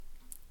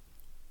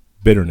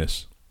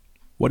Bitterness.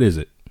 What is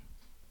it?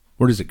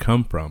 Where does it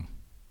come from?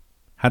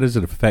 How does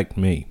it affect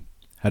me?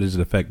 How does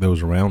it affect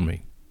those around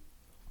me?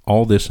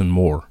 All this and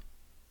more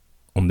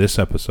on this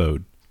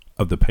episode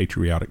of The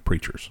Patriotic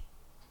Preachers.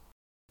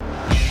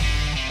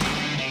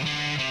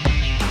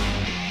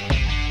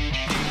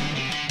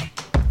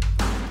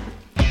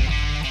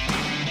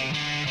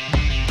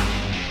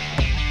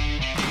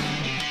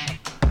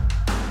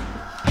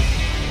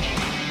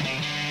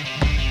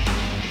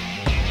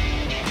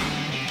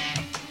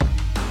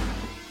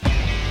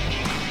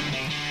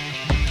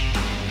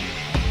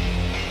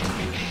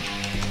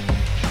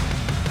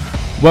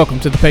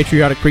 Welcome to the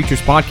Patriotic Preachers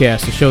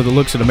Podcast, a show that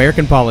looks at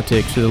American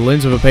politics through the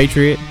lens of a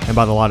patriot and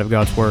by the light of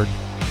God's Word.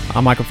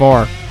 I'm Michael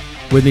Farr.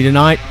 With me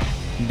tonight,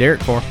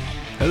 Derek Farr.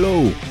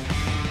 Hello.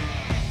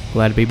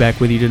 Glad to be back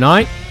with you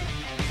tonight.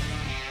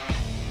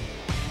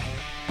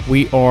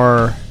 We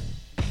are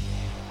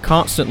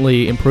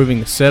constantly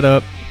improving the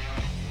setup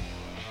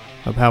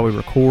of how we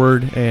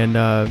record, and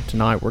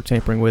tonight we're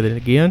tampering with it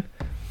again.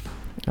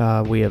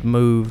 We have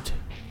moved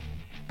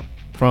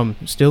from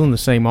still in the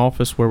same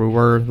office where we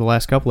were the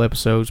last couple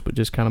episodes, but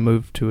just kind of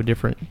moved to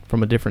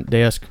from a different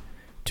desk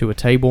to a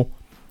table.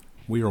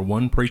 We are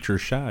one preacher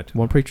shy.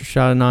 One preacher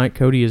shy tonight.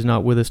 Cody is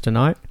not with us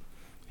tonight.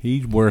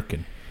 He's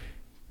working.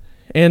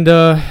 And,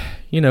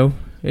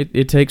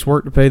 it takes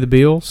work to pay the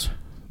bills,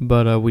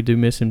 but we do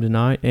miss him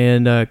tonight.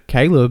 And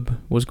Caleb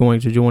was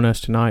going to join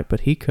us tonight, but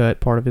he cut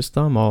part of his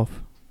thumb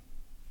off.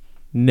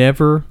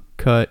 Never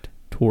cut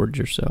towards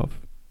yourself.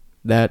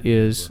 That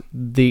is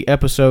the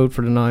episode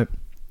for tonight.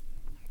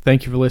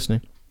 Thank you for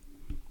listening.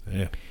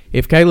 Yeah.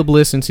 If Caleb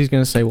listens, he's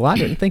going to say, "Well, I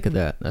didn't think of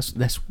that."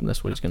 That's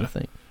what he's going to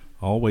think.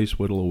 Always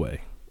whittle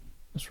away.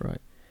 That's right.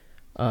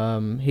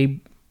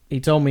 He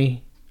told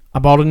me I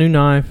bought a new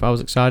knife. I was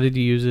excited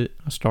to use it.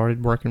 I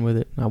started working with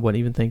it. I wasn't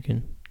even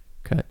thinking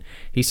cut.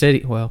 He said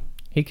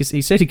he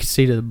said he could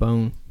see to the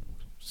bone.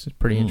 It's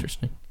pretty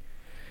interesting.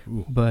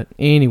 Ooh. But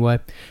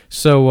anyway,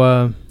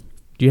 so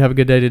do you have a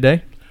good day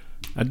today?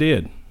 I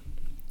did.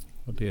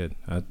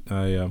 I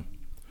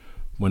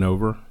went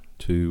over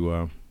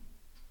to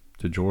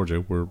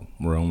Georgia. We're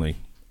only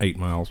 8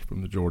 miles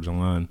from the Georgia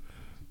line,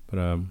 but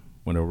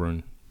went over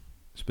and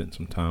spent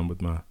some time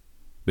with my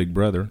big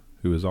brother,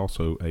 who is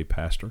also a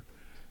pastor,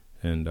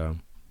 and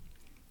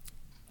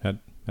had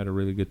a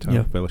really good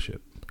time.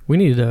 Fellowship. We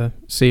need to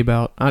see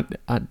about. I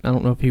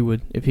don't know if he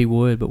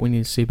would, but we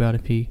need to see about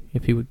if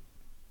he would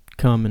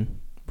come and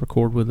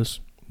record with us.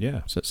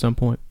 Yeah, at some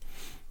point.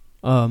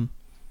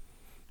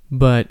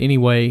 But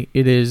anyway,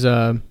 it is.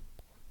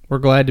 We're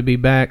glad to be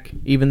back,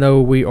 even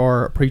though we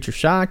are preacher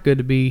shy. Good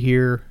to be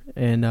here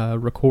and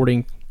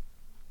recording.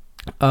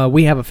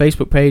 We have a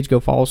Facebook page. Go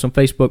follow us on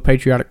Facebook,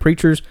 Patriotic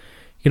Preachers.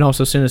 You can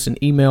also send us an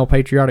email,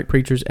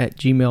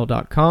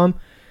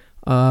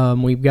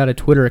 patrioticpreachers@gmail.com. We've got a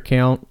Twitter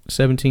account,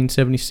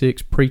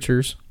 1776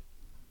 Preachers.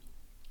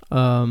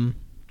 Trying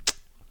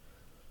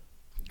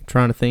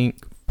to think,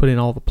 put in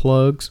all the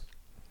plugs.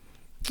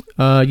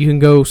 You can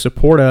go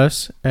support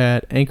us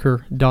at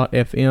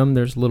anchor.fm.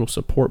 There's a little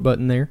support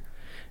button there.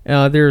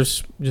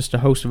 There's just a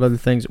host of other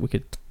things that we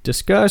could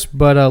discuss,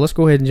 but let's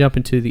go ahead and jump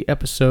into the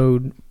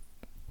episode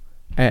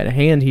at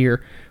hand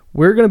here.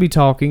 We're going to be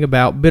talking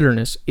about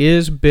bitterness.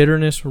 Is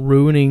bitterness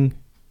ruining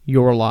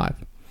your life?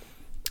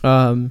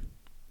 So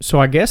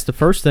I guess the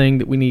first thing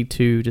that we need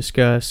to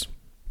discuss,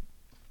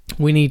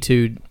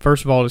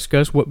 first of all,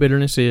 discuss what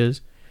bitterness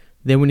is.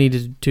 Then we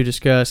need to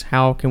discuss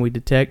how can we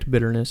detect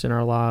bitterness in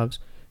our lives.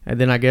 And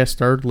then I guess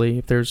thirdly,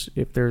 if there's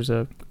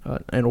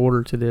an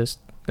order to this,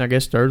 I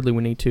guess thirdly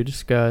we need to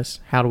discuss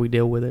how do we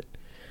deal with it.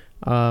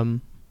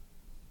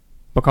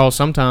 Because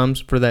sometimes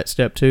for that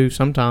step two,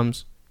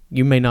 sometimes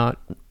you may not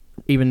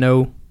even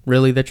know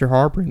really that you're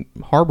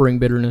harboring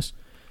bitterness.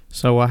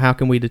 So how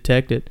can we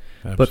detect it?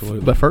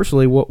 Absolutely. But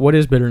firstly, what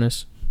is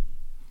bitterness?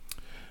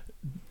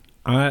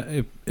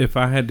 If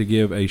I had to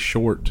give a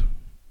short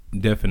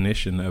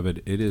definition of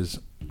it, it is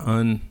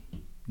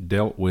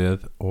undealt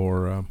with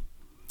or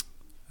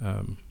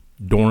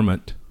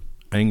dormant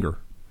anger.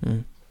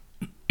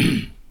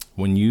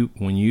 When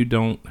you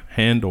don't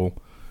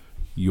handle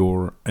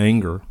your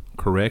anger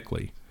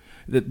correctly,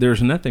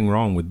 there's nothing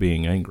wrong with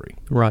being angry.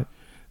 Right.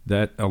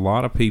 That a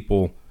lot of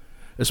people,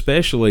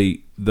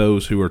 especially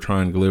those who are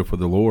trying to live for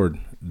the Lord,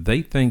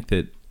 they think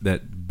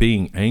that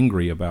being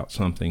angry about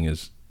something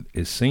is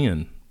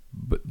sin,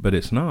 but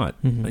it's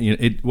not.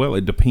 Mm-hmm.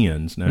 It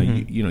depends. Now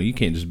Mm-hmm. you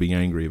can't just be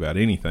angry about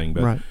anything,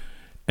 but right.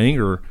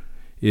 Anger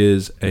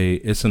is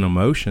it's an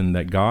emotion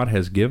that God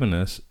has given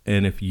us,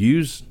 and if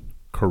used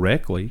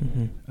correctly,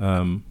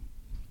 mm-hmm.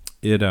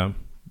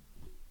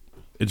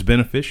 It's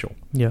beneficial.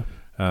 Yeah.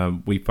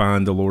 We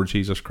find the Lord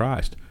Jesus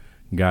Christ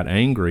got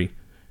angry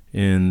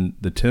in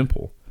the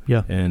temple.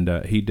 Yeah. And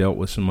he dealt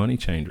with some money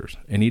changers,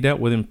 and he dealt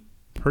with him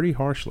pretty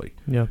harshly.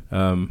 Yeah.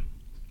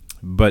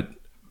 But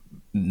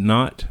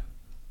not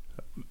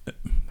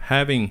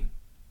having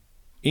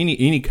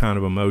any kind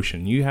of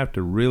emotion, you have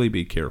to really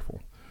be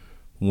careful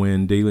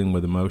when dealing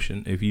with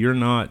emotion. If you're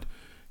not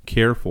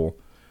careful,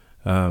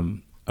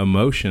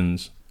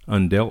 emotions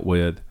undealt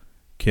with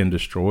can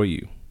destroy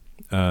you.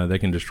 They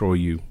can destroy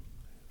you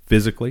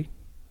physically,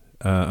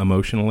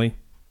 emotionally,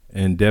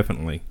 and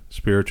definitely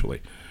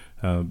spiritually.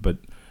 But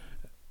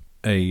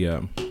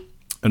an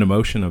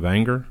emotion of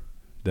anger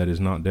that is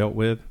not dealt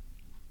with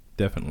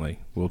definitely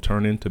will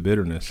turn into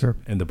bitterness. Sure.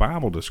 And the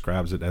Bible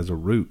describes it as a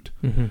root.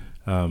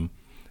 Mm-hmm.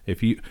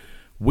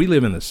 We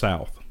live in the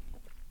South,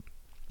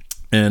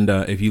 and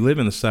if you live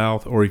in the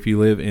South, or if you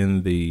live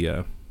in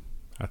the,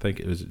 I think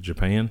it was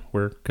Japan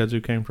where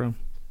kudzu came from.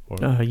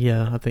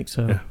 Yeah, I think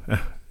so.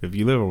 If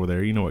you live over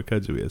there, you know what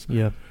kudzu is.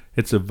 Yeah.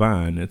 It's a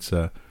vine. It's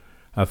a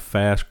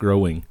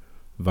fast-growing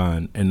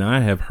vine. And I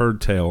have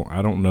heard tell,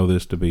 I don't know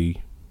this to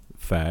be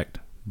fact,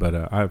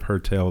 but I've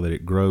heard tell that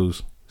it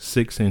grows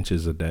 6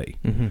 inches a day.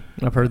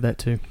 Mm-hmm. I've heard that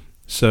too.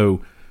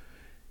 So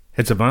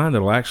it's a vine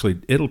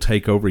it'll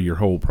take over your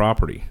whole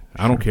property.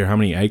 Sure. I don't care how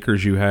many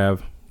acres you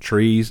have.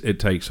 Trees, it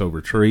takes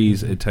over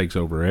trees. Mm-hmm. It takes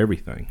over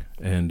everything.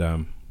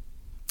 And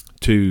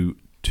to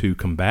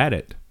combat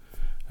it,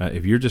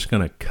 if you're just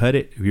going to cut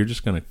it, if you're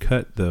just going to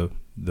cut the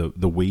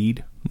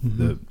weed,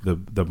 mm-hmm.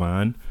 the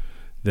vine,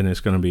 then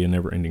it's going to be a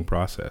never-ending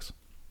process.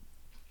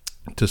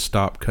 To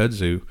stop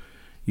kudzu,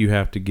 you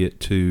have to get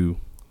to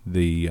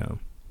the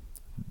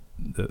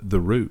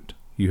root.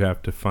 You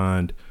have to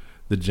find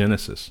the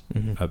genesis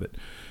mm-hmm. of it.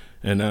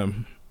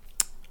 And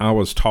I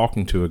was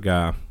talking to a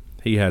guy.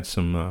 He had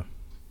some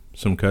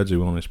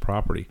kudzu on his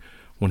property.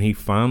 When he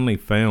finally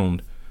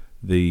found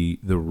the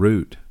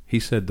root, he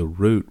said the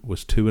root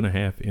was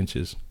 2.5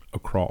 inches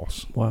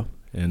across. Wow.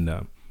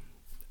 And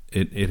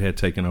it had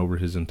taken over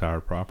his entire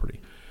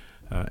property.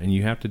 And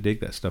you have to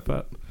dig that stuff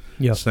up.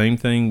 Yeah. Same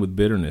thing with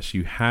bitterness.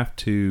 You have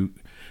to.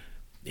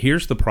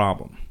 Here's the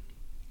problem.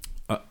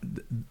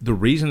 The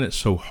reason it's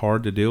so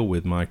hard to deal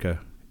with, Micah,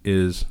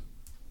 is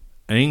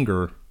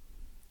anger.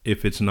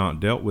 If it's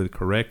not dealt with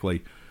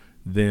correctly,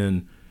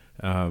 then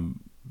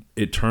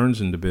it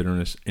turns into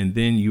bitterness, and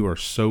then you are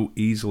so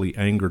easily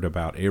angered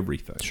about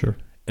everything. Sure.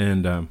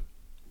 And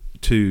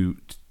to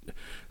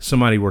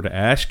somebody were to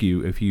ask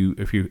you if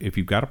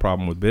you've got a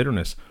problem with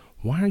bitterness,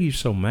 why are you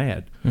so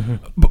mad?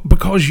 Mm-hmm.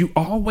 Because you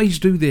always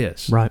do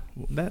this. Right.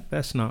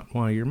 That's not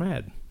why you're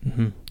mad.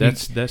 Mm-hmm.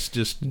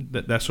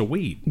 That's a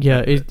weed.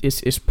 Yeah,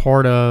 it's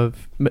part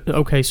of.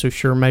 Okay, so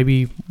sure,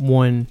 maybe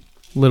one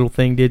little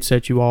thing did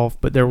set you off,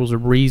 but there was a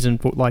reason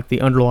for, like, the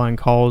underlying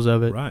cause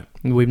of it. Right.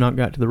 We've not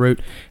got to the root.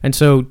 And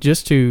so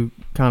just to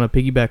kind of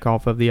piggyback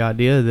off of the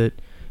idea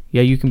that,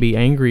 yeah, you can be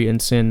angry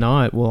and sin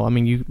not. Well, I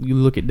mean, you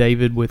look at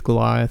David with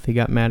Goliath. He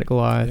got mad at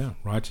Goliath. Yeah,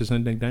 righteous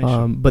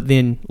indignation. But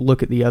then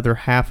look at the other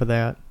half of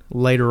that.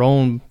 Later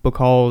on,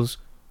 because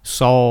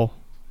Saul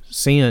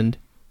sinned,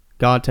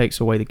 God takes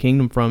away the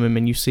kingdom from him,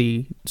 and you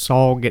see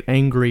Saul get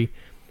angry,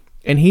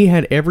 and he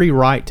had every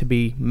right to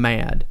be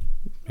mad.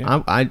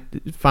 Yeah.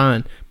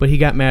 Fine, but he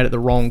got mad at the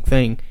wrong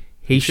thing.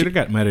 He should have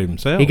got mad at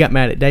himself. He got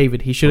mad at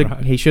David. He should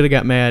have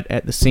got mad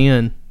at the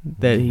sin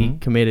that mm-hmm. he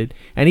committed,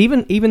 and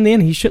even then,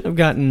 he shouldn't have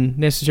gotten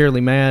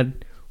necessarily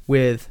mad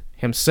with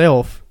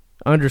himself.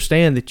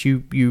 Understand that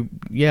you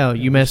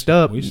messed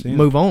up.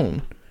 Move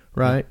on,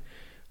 right?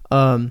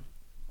 Yeah.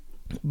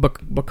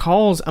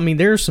 Because I mean,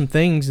 there's some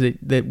things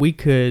that we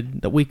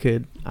could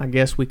I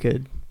guess we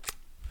could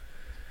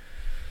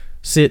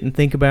sit and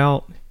think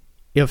about.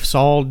 If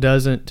Saul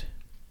doesn't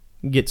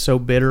get so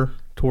bitter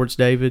towards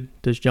David,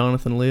 does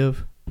Jonathan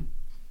live?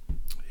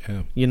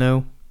 Yeah. You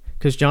know,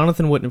 because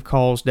Jonathan wouldn't have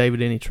caused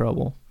David any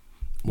trouble.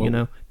 Well, you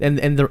know, and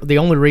the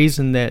only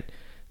reason that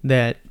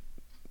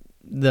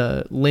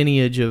the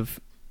lineage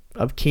of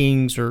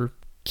kings are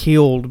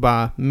killed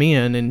by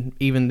men, and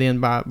even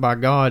then by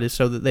God, is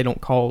so that they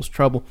don't cause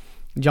trouble.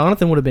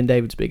 Jonathan would have been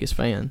David's biggest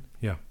fan.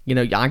 Yeah. You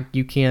know,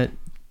 you can't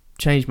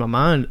change my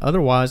mind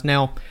otherwise.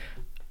 Now,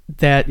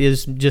 that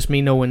is just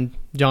me knowing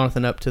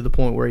Jonathan up to the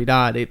point where he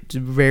died. It's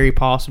very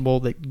possible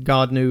that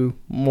God knew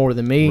more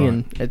than me,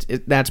 right.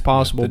 And that's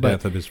possible. The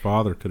death of his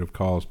father could have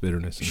caused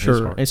bitterness in sure.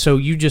 his heart. And so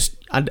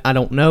I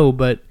don't know,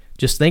 but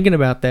just thinking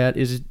about that,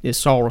 is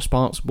Saul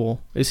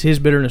responsible? Is his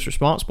bitterness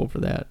responsible for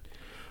that?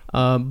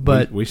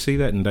 But we see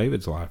that in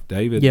David's life.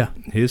 David,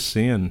 his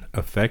sin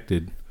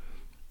affected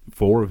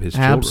 4 of his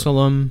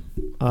Absalom,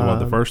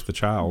 children. The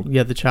child.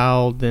 Yeah, the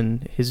child,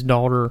 then his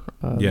daughter.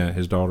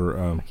 His daughter.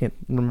 I can't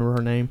remember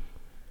her name.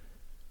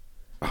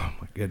 Oh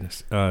my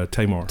goodness,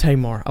 Tamar.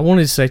 Tamar. I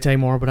wanted to say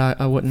Tamar, but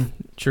I wasn't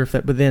sure if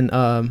that. But then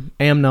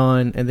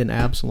Amnon, and then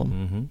Absalom.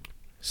 Mm-hmm.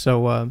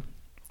 So,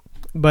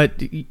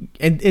 but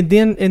and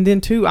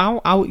then too,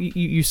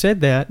 you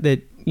said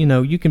that you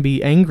know, you can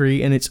be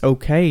angry and it's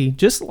okay,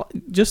 just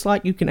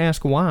like you can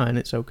ask why and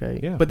it's okay.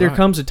 Yeah, but there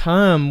comes a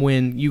time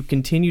when you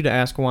continue to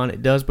ask why and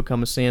it does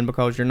become a sin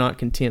because you're not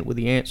content with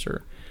the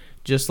answer.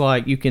 Just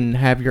like you can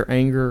have your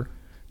anger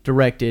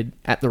directed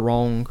at the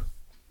wrong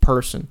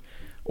person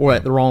or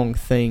at the wrong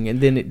thing, and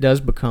then it does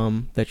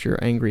become that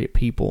you're angry at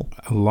people.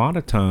 A lot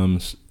of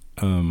times,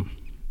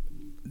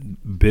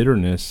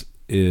 bitterness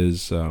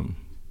is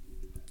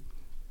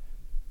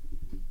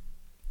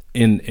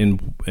in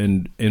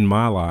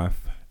my life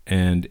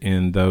and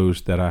in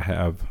those that I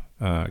have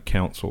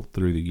counseled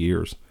through the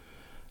years.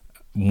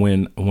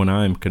 when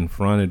I am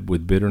confronted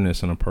with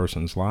bitterness in a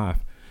person's life,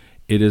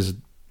 it is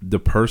the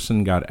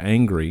person got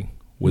angry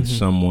with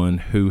someone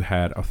who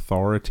had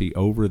authority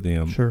over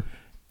them. Sure.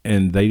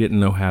 And they didn't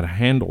know how to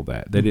handle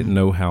that. They didn't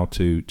know how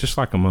to, just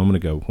like a moment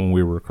ago when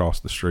we were across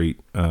the street,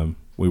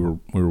 we were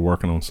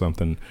working on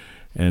something,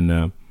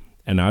 and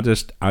I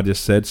just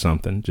said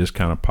something, just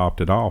kind of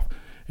popped it off,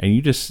 and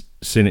you just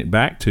sent it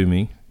back to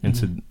me and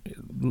said,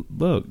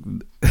 "Look,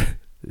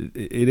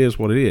 it is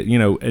what it is,"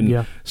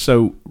 And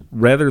so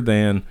rather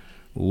than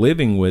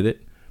living with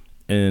it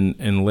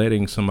and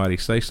letting somebody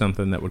say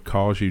something that would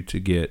cause you to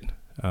get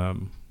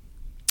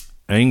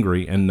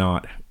angry and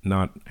not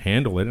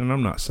handle it, and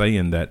I'm not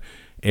saying that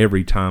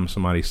every time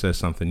somebody says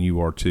something you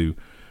are to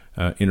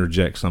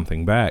interject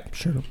something back.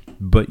 Sure.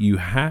 But you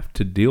have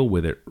to deal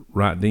with it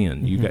right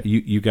then.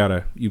 You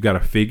gotta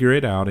figure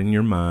it out in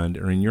your mind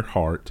or in your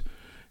heart,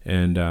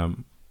 and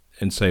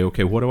say,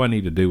 okay, what do I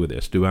need to do with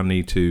this? Do I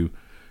need to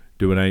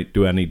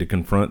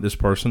confront this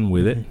person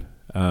with it,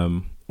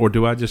 or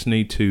do I just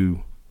need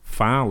to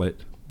file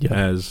it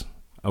as,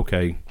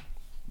 okay,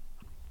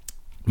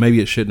 maybe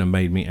it shouldn't have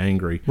made me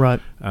angry.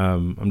 Right.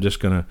 I'm just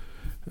gonna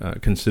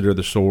consider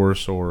the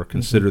source or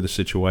consider the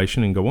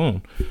situation and go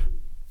on.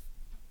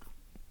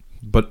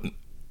 But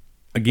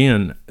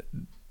again,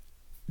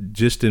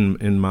 just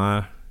in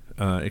my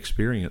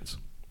experience,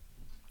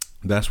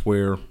 that's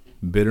where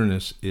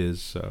bitterness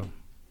is.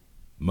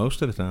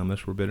 Most of the time,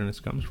 that's where bitterness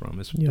comes from.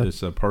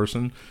 It's a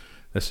person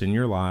that's in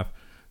your life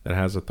that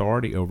has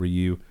authority over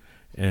you,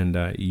 and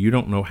you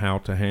don't know how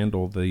to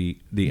handle the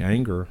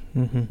anger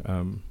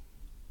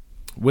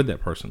with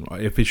that person.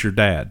 If it's your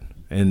dad,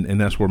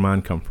 and that's where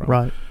mine come from.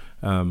 Right.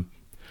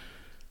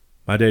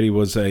 My daddy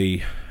was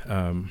he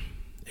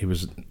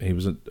was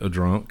a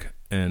drunk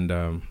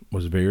and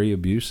was very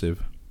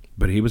abusive,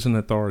 but he was an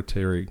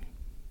authoritative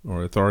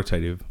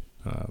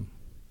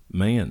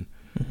man,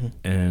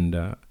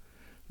 and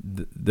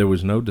there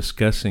was no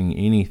discussing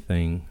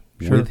anything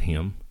with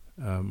him,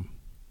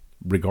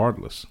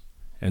 regardless.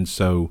 And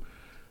so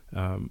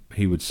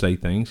he would say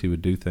things, he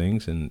would do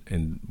things,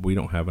 and we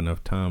don't have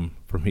enough time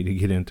for me to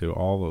get into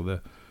all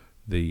of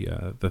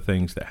the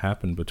things that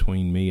happened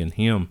between me and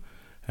him.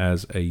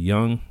 As a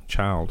young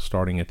child,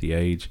 starting at the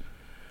age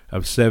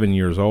of 7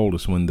 years old,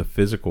 is when the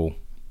physical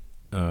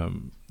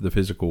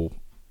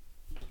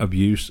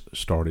abuse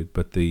started,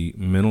 but the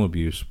mental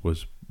abuse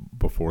was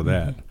before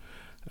that.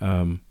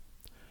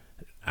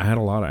 I had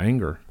a lot of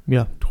anger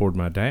toward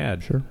my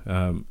dad. Sure.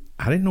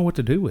 I didn't know what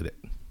to do with it.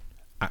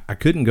 I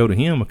couldn't go to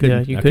him. I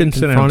couldn't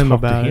sit down confront and him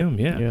talk to about him.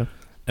 it. Yeah.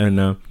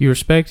 And you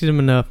respected him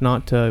enough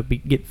not to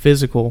get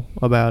physical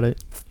about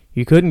it.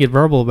 You couldn't get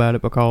verbal about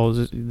it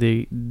because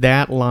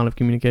that line of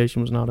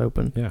communication was not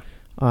open. Yeah.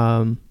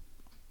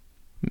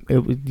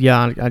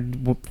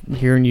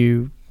 Hearing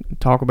you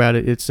talk about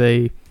it,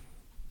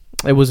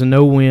 it was a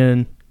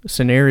no-win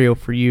scenario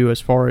for you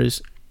as far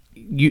as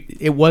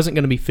it wasn't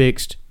going to be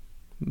fixed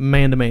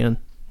man to man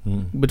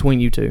between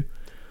you two.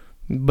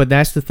 But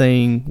that's the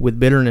thing with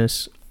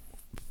bitterness.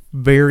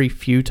 Very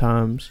few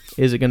times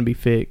is it going to be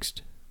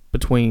fixed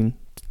between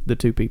the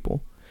two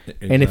people.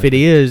 Exactly. And if it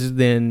is,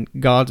 then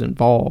God's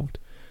involved.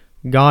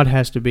 God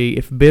has to be.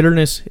 If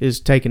bitterness is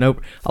taken over,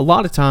 a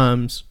lot of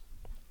times,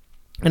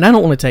 and I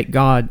don't want to take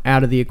God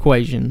out of the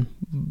equation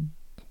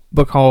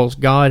because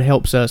God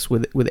helps us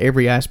with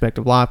every aspect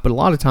of life, but a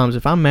lot of times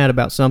if I'm mad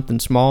about something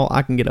small,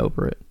 I can get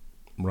over it.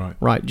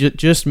 Right.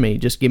 Just me.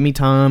 Just give me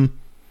time.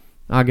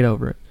 I'll get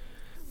over it.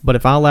 But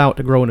if I allow it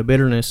to grow into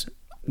bitterness,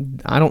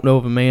 I don't know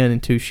of a man in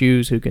two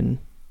shoes who can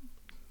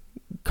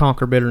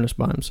conquer bitterness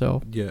by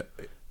himself. Yeah.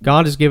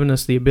 God has given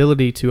us the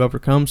ability to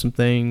overcome some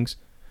things,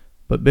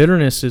 but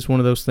bitterness is one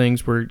of those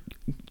things where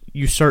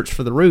you search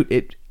for the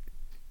root.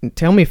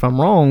 Tell me if I'm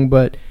wrong,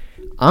 but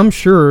I'm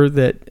sure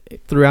that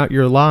throughout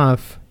your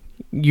life,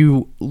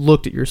 you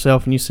looked at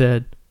yourself and you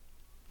said,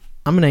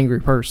 I'm an angry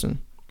person.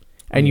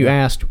 And you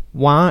asked,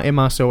 why am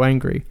I so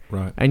angry?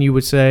 Right. And you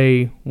would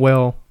say,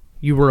 well,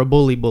 you were a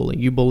bully.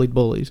 You bullied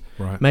bullies.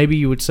 Right. Maybe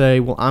you would say,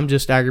 well, I'm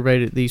just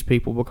aggravated at these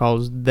people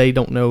because they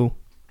don't know.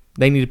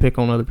 They need to pick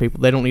on other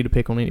people. They don't need to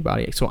pick on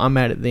anybody. So I'm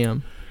mad at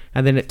them.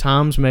 And then at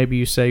times maybe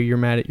you say you're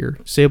mad at your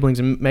siblings.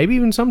 And maybe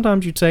even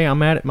sometimes you'd say I'm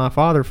mad at my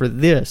father for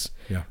this.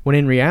 Yeah. When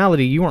in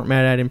reality you weren't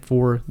mad at him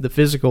for the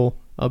physical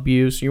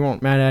abuse. You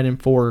weren't mad at him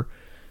for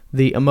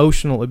the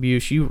emotional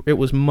abuse. It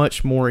was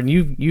much more. And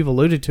you've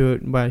alluded to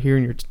it by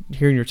hearing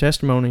your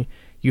testimony.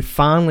 You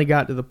finally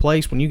got to the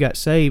place when you got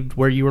saved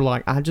where you were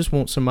like, I just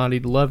want somebody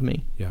to love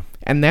me. Yeah.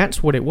 And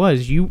that's what it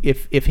was.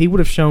 If he would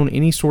have shown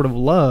any sort of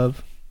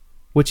love,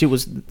 which it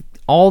was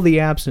all the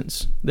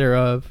absence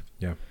thereof.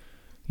 Yeah.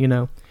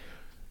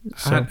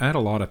 So. I had a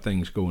lot of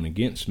things going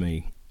against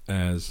me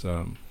as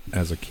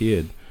a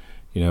kid.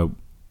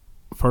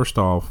 First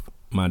off,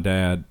 my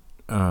dad,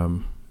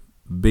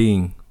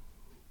 being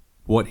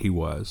what he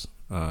was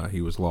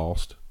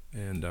lost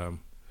and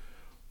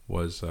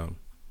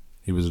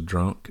he was a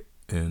drunk,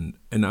 and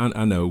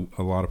I know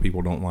a lot of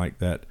people don't like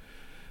that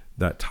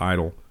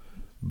title,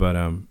 but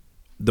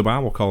the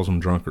Bible calls them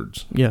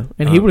drunkards. Yeah,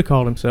 and he would have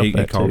called himself He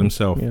that called too.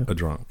 himself Yeah. a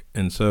drunk,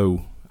 and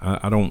so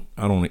I don't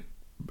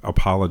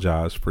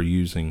apologize for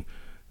using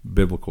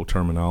biblical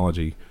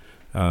terminology.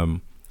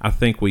 I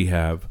think we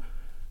have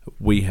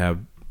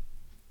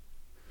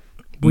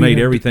made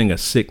everything a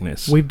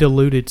sickness. We've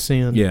diluted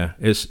sin. Yeah,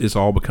 it's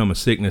all become a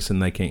sickness,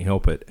 and they can't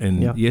help it.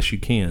 And Yeah. yes, you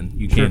can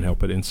Sure.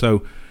 help it. And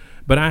so,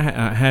 but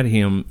I had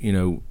him, you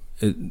know,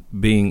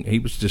 he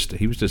was just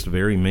a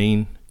very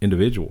mean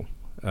individual.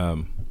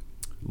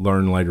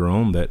 Learned later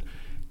on that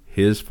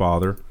his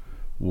father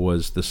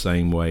was the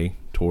same way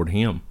toward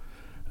him,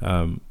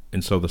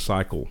 and so the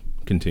cycle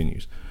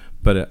continues.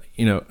 But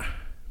you know,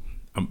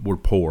 we're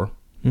poor.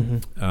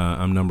 Mm-hmm.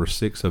 I'm number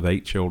 6 of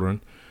 8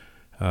 children.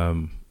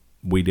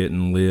 We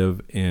didn't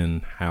live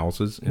in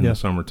houses in the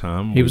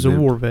summertime. He was a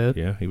war vet.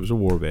 Yeah, he was a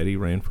war vet. He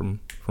ran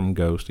from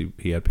Ghost.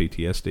 He had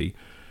PTSD.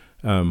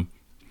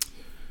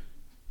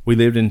 We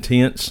lived in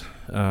tents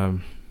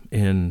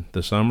in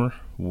the summer.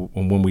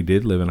 When we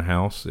did live in a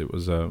house, it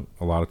was a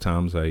lot of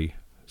times a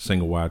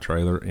single wide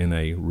trailer in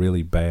a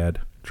really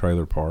bad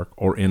trailer park,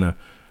 or in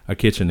a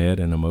kitchenette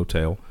in a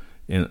motel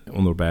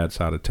on the bad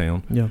side of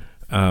town. Yeah.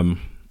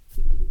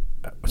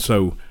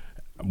 So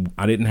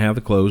I didn't have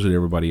the clothes that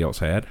everybody else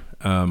had.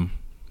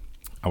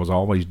 I was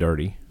always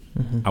dirty.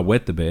 Mm-hmm. I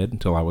wet the bed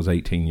until I was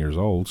 18 years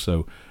old,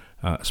 so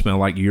I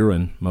smelled like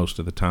urine most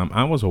of the time.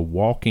 I was a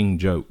walking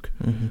joke.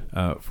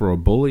 Mm-hmm. For a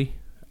bully,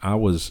 I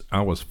was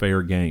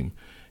fair game.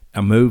 I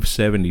moved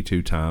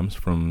 72 times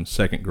from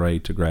second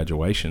grade to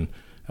graduation.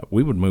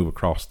 We would move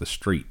across the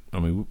street. I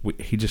mean,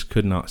 he just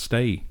could not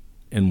stay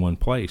in one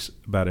place.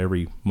 About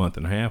every month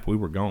and a half, we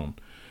were gone.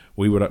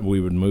 We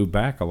would move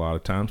back a lot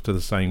of times to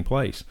the same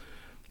place,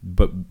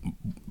 but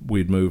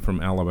we'd move from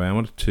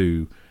Alabama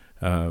to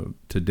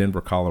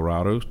Denver,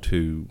 Colorado,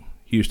 to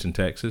Houston,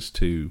 Texas,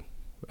 to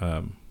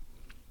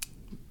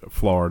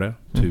Florida,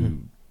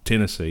 to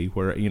Tennessee,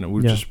 where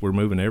we're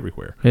moving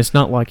everywhere. It's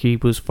not like he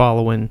was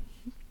following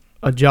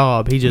a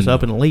job. He just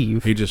up and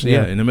leave. He just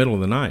in the middle of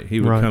the night he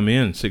would come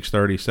in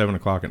 6:30, 7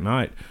 o'clock at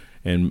night,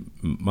 and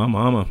my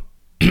mama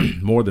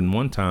more than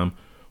one time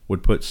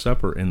would put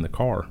supper in the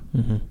car.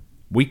 Mm-hmm.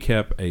 We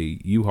kept a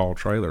U-Haul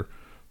trailer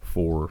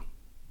for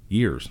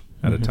years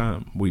at a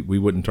time. We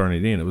wouldn't turn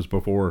it in. It was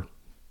before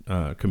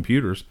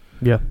computers.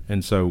 Yeah.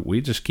 And so we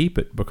just keep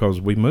it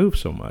because we move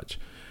so much.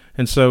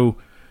 And so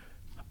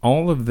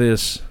all of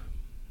these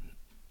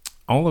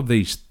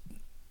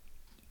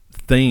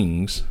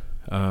things,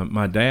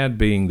 my dad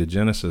being the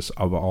genesis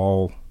of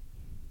all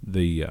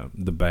the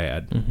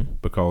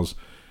bad, because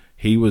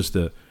he was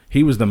the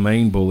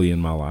main bully in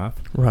my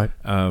life. Right.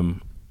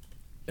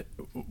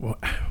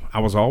 I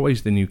was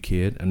always the new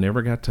kid. I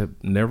never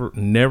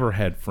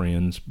had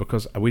friends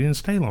because we didn't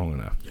stay long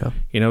enough.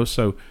 Yeah.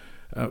 So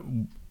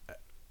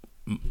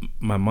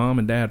my mom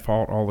and dad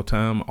fought all the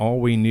time. All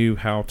we knew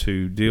how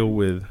to deal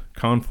with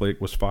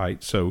conflict was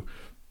fight. So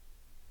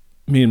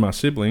me and my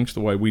siblings, the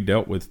way we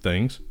dealt with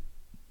things,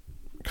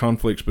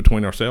 conflicts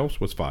between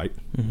ourselves, was fight.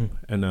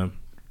 And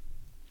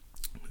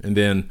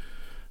then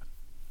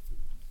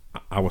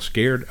I was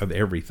scared of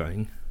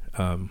everything.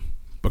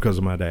 Because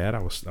of my dad, I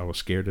was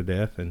scared to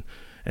death, and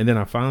then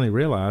I finally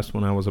realized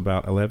when I was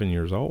about 11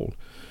 years old,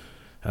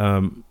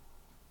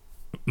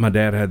 my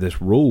dad had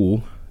this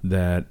rule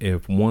that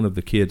if one of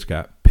the kids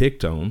got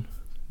picked on,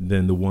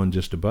 then the one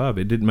just above,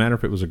 it didn't matter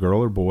if it was a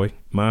girl or boy.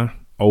 My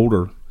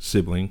older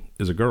sibling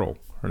is a girl.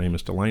 Her name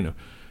is Delana,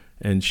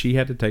 and she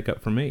had to take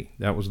up for me.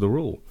 That was the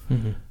rule,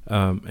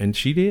 and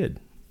she did.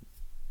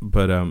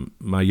 But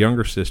my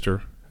younger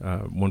sister,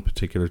 one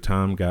particular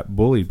time, got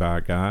bullied by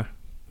a guy.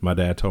 My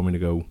dad told me to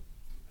go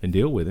and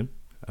deal with him.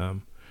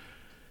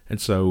 And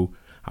so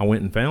I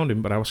went and found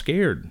him, but I was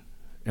scared.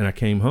 And I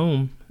came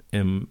home,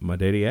 and my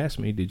daddy asked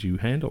me, "Did you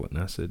handle it?" And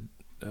I said,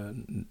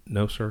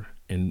 "No, sir."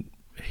 And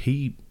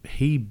he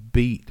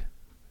beat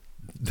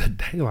the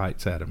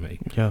daylights out of me.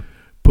 Yeah.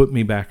 Put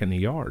me back in the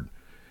yard.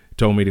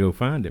 Told me to go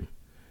find him.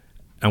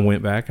 I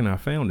went back and I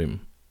found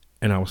him,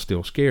 and I was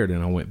still scared,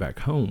 and I went back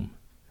home,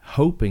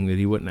 hoping that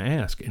he wouldn't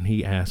ask. And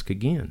he asked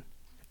again.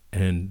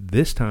 And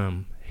this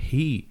time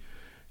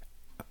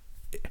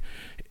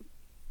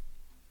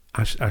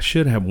I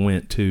should have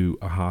went to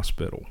a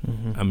hospital.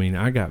 I mean,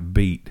 I got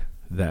beat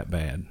that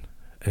bad.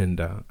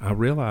 And I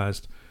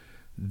realized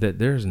that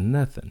there's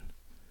nothing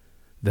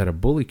that a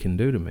bully can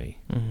do to me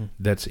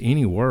that's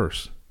any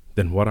worse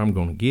than what I'm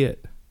going to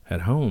get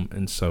at home.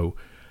 And so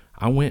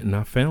I went and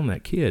I found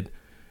that kid,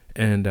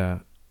 and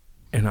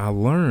I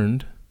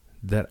learned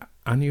that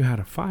I knew how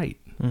to fight.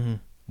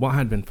 Well, I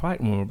had been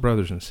fighting with my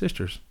brothers and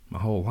sisters my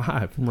whole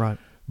life, Right.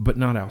 but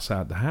not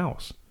outside the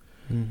house.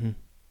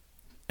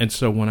 And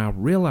so when I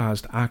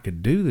realized I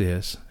could do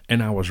this,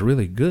 and I was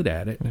really good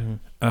at it,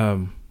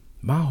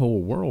 my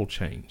whole world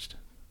changed.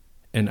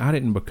 And I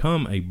didn't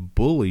become a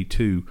bully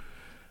to,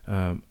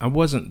 I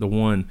wasn't the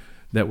one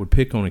that would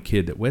pick on a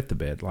kid that wet the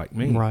bed like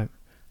me. Right.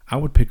 I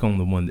would pick on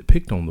the one that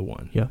picked on the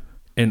one. Yeah.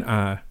 And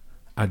I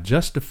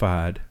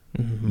justified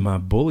my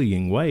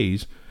bullying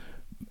ways.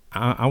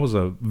 I was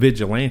a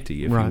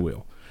vigilante, if Right. you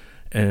will.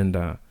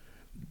 And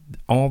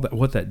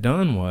what that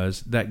done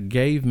was that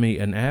gave me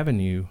an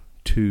avenue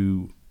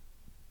to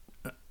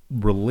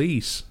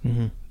release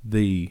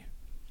the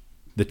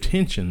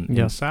tension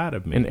inside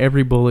of me. And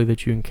every bully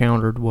that you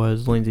encountered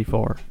was Lindsey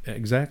Farr.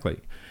 Exactly.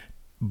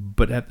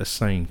 But at the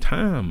same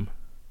time,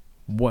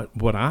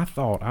 what I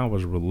thought I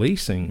was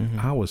releasing,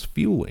 I was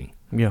fueling.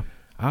 Yeah.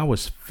 I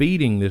was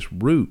feeding this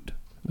root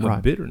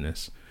of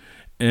bitterness.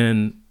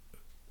 And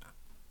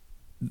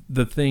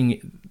the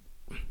thing,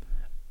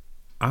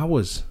 I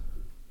was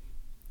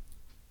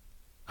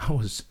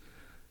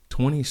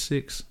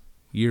 26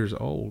 years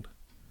old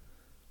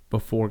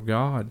before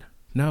God.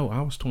 No,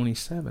 I was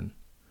 27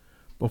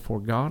 before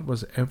God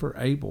was ever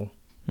able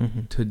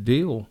to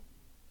deal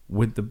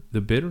with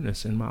the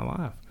bitterness in my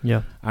life.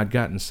 Yeah. I'd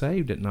gotten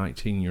saved at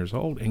 19 years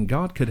old, and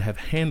God could have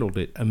handled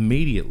it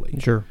immediately.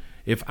 Sure.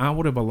 If I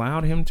would have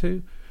allowed him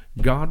to,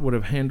 God would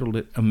have handled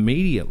it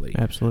immediately.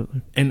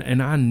 Absolutely.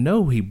 And I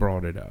know he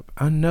brought it up.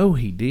 I know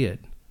he did.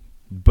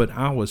 But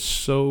I was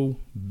so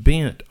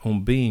bent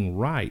on being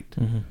right.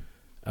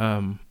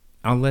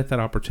 I let that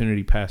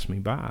opportunity pass me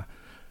by.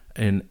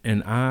 And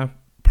I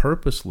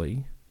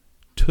purposely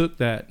took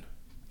that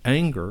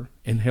anger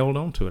and held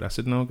on to it. I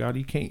said, no, God,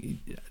 you can't.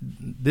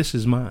 This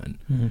is mine.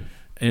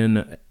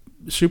 And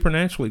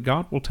supernaturally,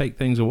 God will take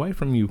things away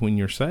from you when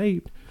you're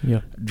saved.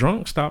 Yeah.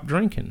 Drunks stop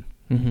drinking.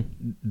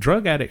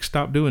 Drug addicts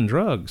stop doing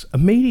drugs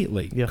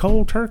immediately. Yeah.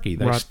 Cold turkey.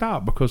 They Right.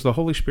 stop because the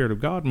Holy Spirit of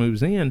God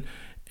moves in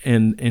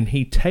and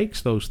he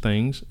takes those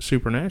things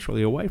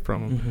supernaturally away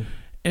from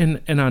them.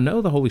 And I know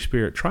the Holy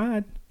Spirit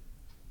tried,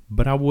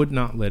 but I would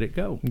not let it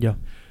go. Yeah.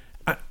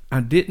 I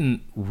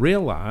didn't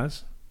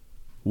realize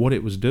what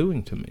it was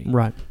doing to me.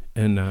 Right.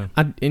 And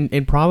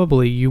And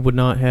probably you would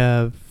not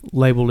have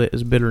labeled it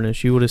as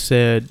bitterness. You would have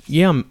said,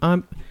 yeah,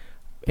 I'm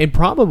and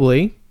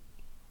probably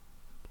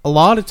a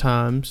lot of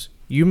times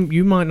you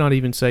might not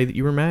even say that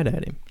you were mad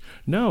at him.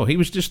 no, he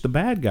was just the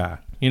bad guy.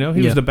 He Yeah.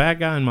 was the bad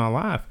guy in my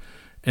life.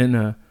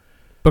 And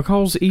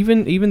Because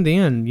even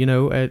then,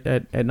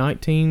 at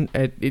 19,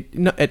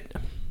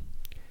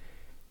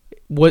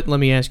 what? Let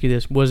me ask you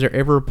this: was there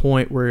ever a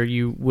point where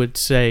you would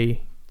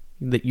say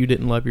that you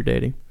didn't love your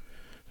daddy?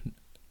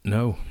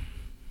 no,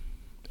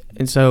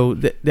 And so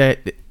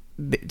that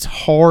it's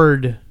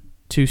hard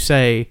to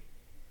say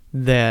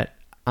that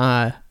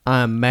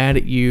I'm mad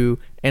at you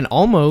and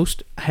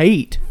almost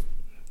hate.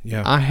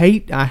 yeah, I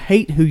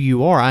hate who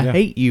you are. I Yeah.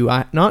 hate you.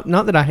 Not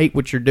that I hate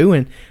what you're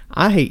doing.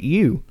 I hate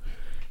you.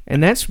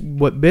 And that's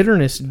what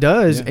bitterness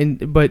does. Yeah.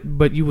 And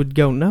but you would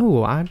go,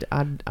 no, I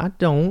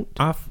don't.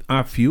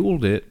 I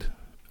fueled it.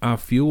 I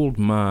fueled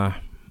my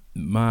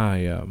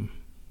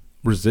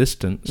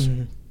resistance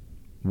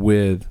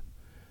with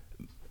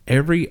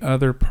every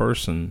other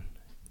person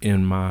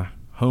in my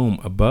home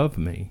above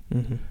me.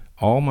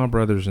 All my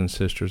brothers and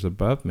sisters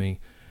above me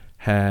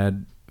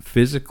had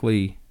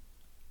physically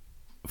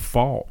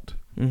fought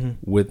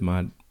with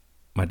my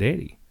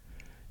daddy,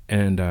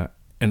 and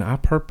I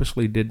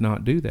purposely did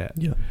not do that.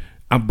 Yeah.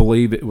 I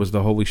believe it was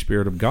the Holy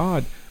Spirit of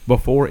God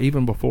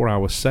even before I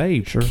was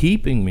saved, Sure.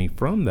 keeping me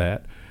from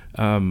that.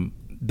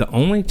 The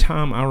only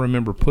time I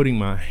remember putting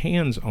my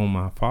hands on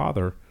my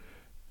father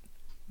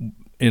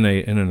in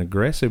an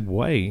aggressive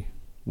way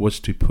was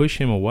to push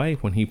him away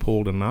when he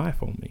pulled a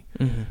knife on me.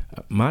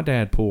 My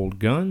dad pulled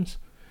guns.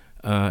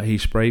 He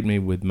sprayed me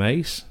with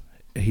mace.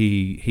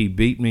 He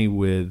beat me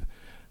with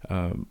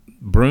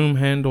broom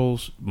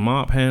handles,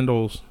 mop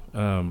handles,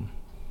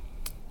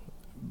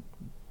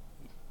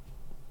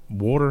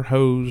 water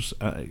hose,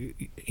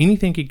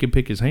 anything he could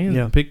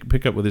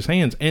pick up with his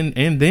hands,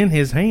 and then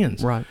his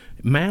hands, Right.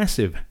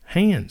 massive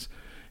hands.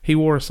 He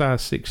wore a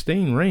size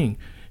 16 ring.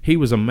 He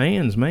was a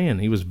man's man.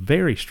 He was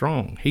very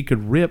strong. He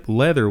could rip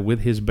leather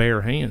with his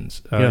bare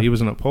hands. He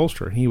was an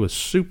upholsterer. He was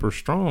super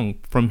strong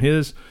from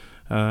his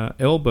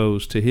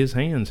elbows to his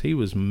hands. He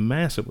was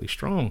massively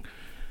strong.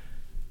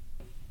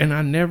 And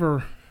I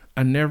never.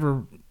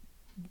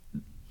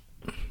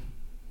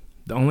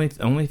 The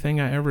only thing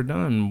I ever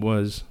done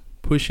was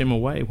push him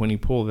away when he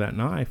pulled that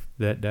knife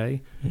that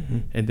day,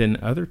 and then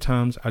other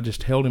times I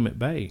just held him at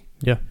bay.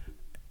 Yeah.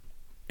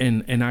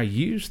 And I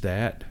used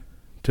that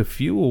to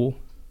fuel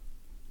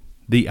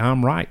the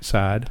I'm right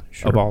side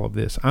Sure. of all of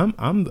this.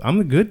 I'm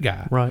the good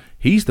guy. Right.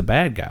 He's the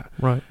bad guy.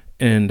 Right.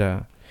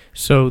 And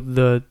So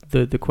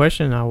the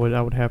question I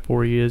would have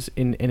for you is,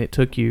 and it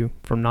took you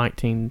from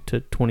 19 to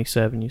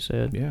 27, you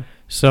said. yeah,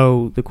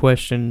 So the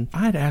question,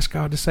 I had asked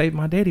God to save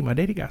my daddy. My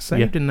daddy got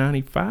saved in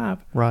 95.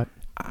 right?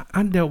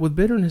 I dealt with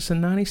bitterness in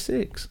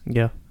 96.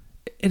 Yeah.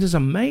 It is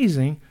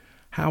amazing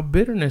how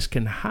bitterness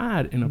can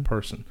hide in a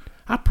person.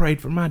 I prayed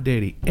for my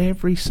daddy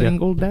every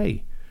single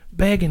day,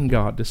 begging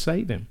God to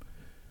save him.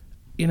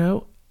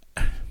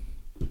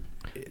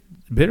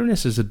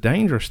 Bitterness is a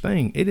dangerous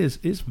thing.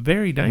 It's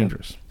very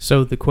dangerous.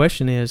 So the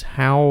question is,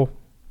 how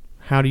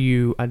do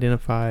you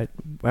identify it?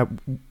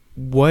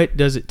 What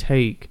does it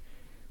take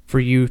for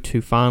you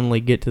to finally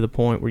get to the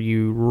point where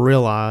you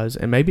realize,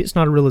 and maybe it's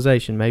not a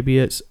realization, maybe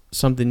it's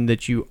something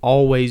that you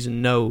always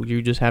know,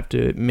 you just have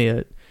to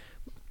admit,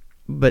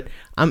 but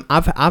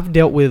I've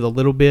dealt with a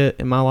little bit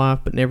in my life,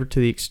 but never to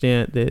the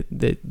extent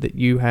that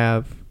you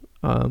have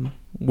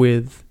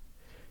with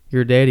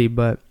your daddy.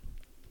 But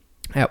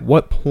at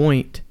what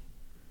point,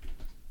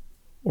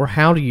 or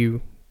how do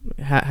you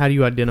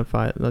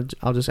identify it?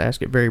 I'll just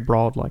ask it very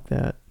broad like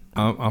that.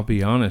 I'll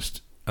be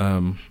honest.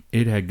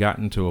 It had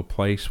gotten to a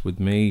place with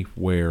me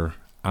where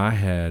I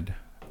had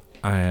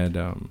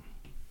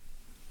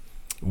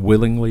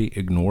willingly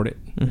ignored it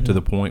to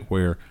the point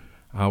where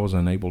I was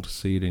unable to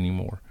see it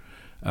anymore.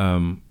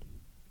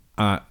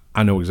 I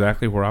know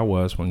exactly where I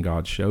was when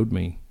God showed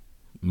me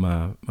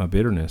my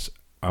bitterness.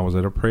 I was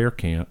at a prayer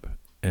camp,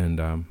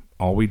 and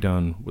all we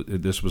done,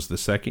 this was the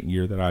second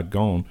year that I'd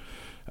gone,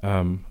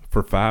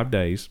 for 5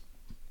 days,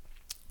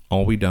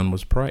 all we done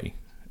was pray.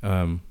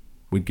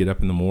 We'd get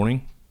up in the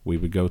morning, we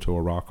would go to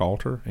a rock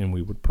altar, and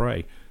we would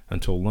pray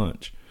until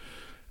lunch,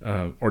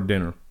 or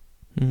dinner,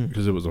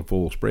 because it was a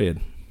full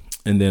spread.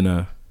 And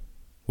then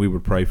we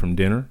would pray from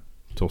dinner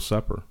till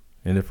supper.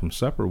 And then from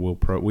supper,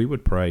 we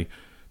would pray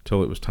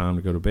till it was time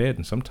to go to bed.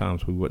 And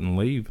sometimes we wouldn't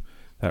leave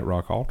that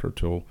rock altar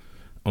till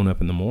on up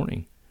in the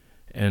morning.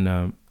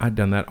 And I'd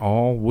done that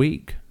all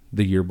week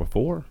the year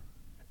before.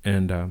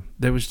 And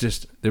there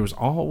was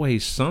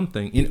always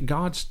something. You know,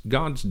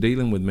 God's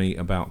dealing with me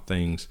about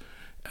things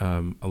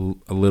a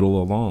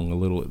little along, a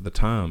little at the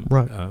time.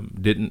 Right.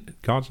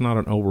 God's not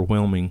an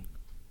overwhelming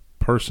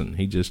person.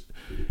 He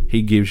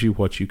gives you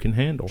what you can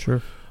handle.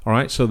 Sure. All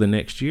right. So the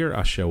next year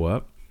I show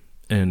up,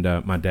 and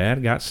my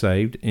dad got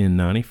saved in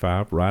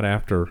 95, right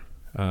after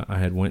I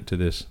had went to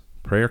this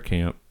prayer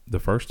camp the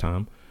first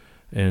time,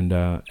 and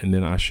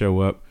then I show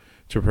up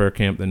to prayer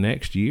camp the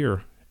next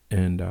year,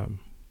 and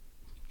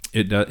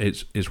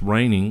it's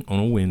raining on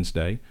a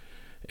Wednesday,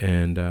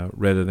 and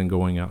rather than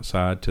going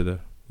outside to the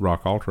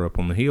rock altar up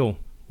on the hill,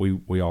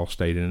 we all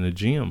stayed in a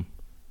gym,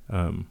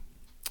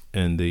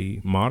 and the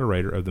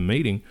moderator of the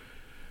meeting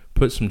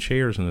put some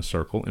chairs in a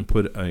circle and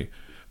put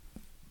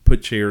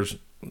chairs,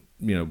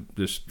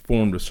 just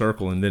formed a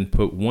circle, and then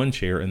put one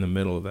chair in the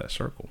middle of that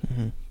circle,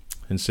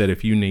 and said,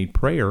 if you need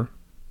prayer,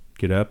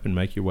 get up and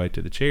make your way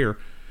to the chair,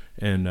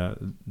 and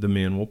the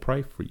men will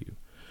pray for you.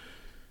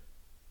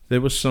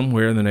 There was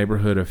somewhere in the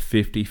neighborhood of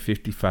 50,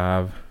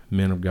 55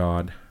 men of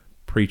God,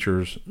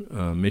 preachers,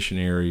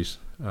 missionaries,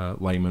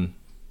 laymen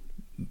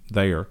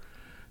there,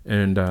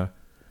 and I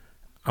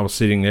was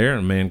sitting there, and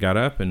a man got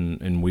up,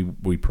 and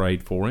we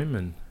prayed for him,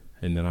 and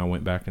then I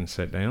went back and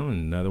sat down,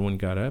 and another one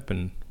got up,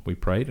 and we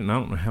prayed, and I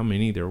don't know how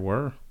many there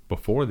were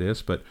before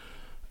this, but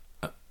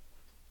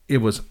it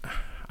was,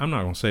 I'm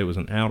not going to say it was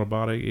an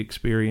out-of-body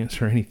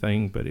experience or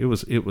anything, but it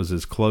was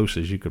as close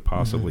as you could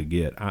possibly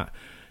get.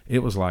 It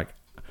was like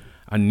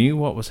I knew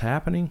what was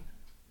happening,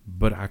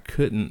 but I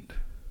couldn't.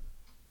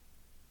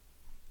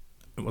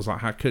 It was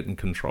like I couldn't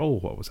control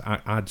what was.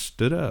 I'd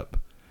stood up,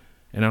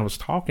 and I was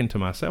talking to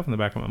myself in the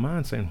back of my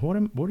mind, saying, "What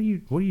are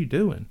you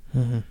doing?"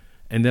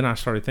 And then I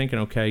started thinking,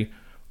 okay,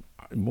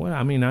 well,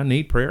 I mean, I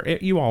need prayer.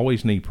 You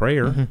always need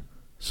prayer.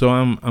 So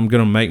I'm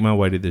going to make my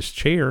way to this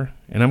chair,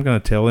 and I'm going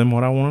to tell them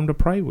what I want them to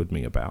pray with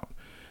me about.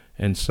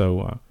 And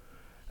so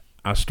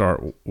I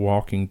start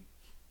walking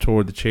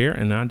toward the chair,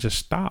 and I just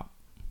stop.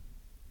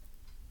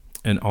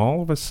 And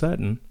all of a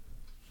sudden,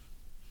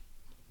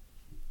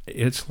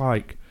 it's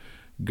like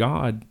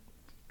God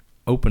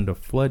opened a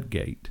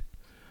floodgate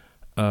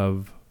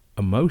of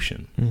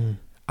emotion.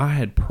 I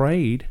had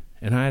prayed,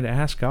 and I had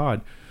asked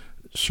God,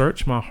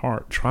 search my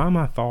heart, try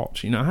my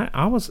thoughts.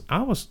 I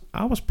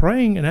was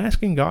praying and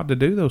asking God to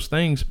do those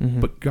things,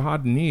 but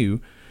God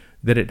knew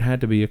that it had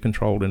to be a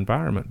controlled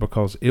environment,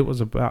 because I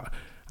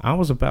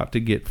was about to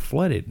get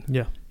flooded.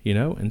 Yeah.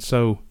 And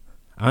so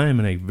I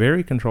am in a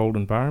very controlled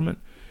environment,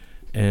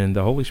 and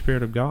the Holy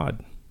Spirit of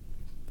God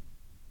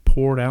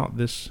poured out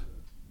this.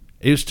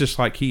 It was just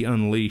like He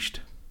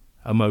unleashed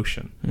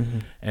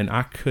emotion, and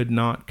I could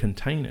not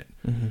contain it.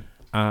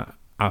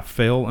 I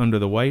fell under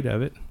the weight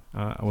of it.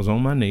 I was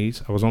on my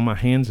knees. I was on my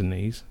hands and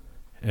knees,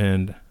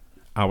 and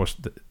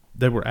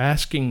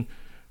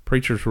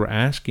preachers were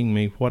asking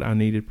me what I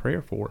needed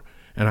prayer for,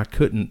 and I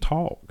couldn't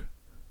talk.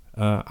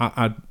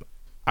 I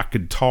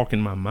could talk in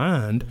my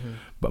mind,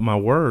 but my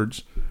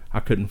words, I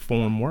couldn't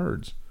form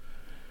words.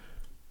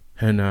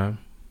 And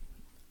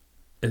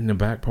in the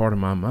back part of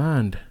my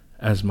mind,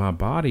 as my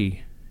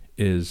body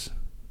is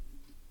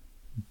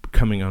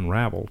becoming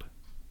unraveled,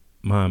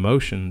 my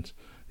emotions,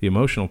 the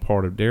emotional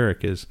part of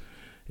Derek is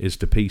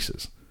to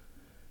pieces.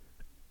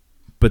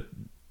 But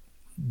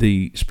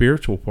the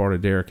spiritual part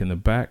of Derek and the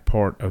back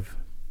part of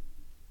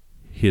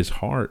his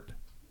heart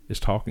is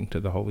talking to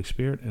the Holy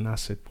Spirit. And I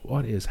said,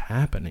 what is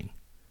happening?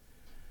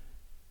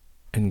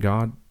 And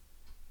God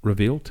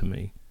revealed to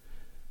me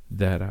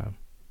that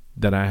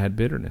I had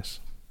bitterness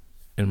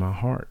in my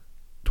heart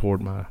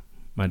toward my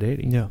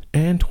daddy,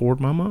 and toward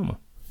my mama.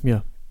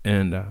 Yeah.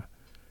 And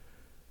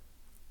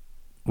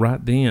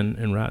right then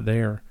and right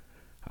there,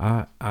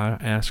 I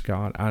asked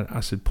God, I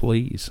said,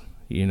 please,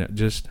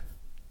 just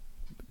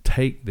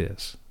take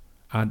this.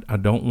 I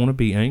don't want to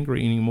be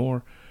angry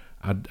anymore.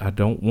 I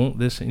don't want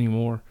this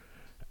anymore.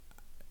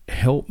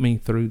 Help me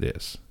through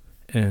this.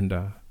 And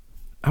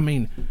I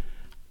mean,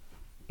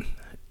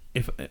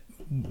 if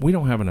we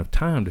don't have enough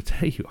time to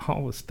tell you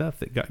all the stuff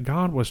that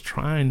God was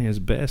trying his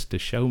best to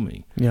show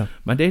me. Yeah.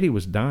 My daddy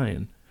was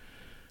dying.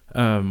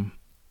 In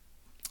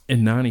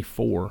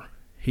 94,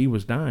 he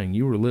was dying.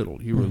 You were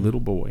little. You were a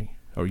little boy,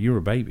 or you were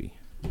a baby.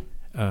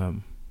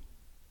 And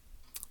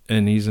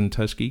he's in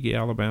Tuskegee,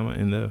 Alabama,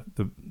 in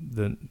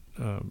the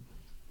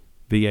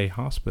VA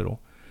hospital.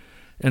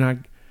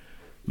 And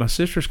my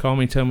sisters call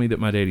me, tell me that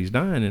my daddy's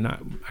dying, and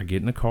I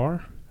get in the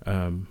car.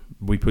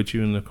 We put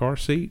you in the car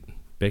seat.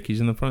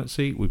 Becky's in the front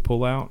seat. We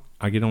pull out.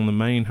 I get on the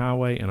main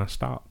highway, and I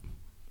stop.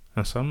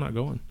 I said, I'm not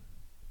going.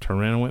 Turn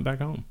around and went back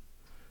home.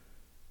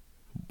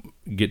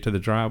 Get to the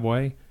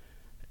driveway,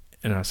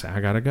 and I say, I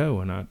got to go.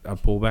 And I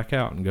pull back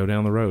out and go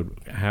down the road,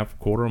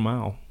 quarter of a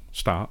mile,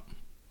 stop,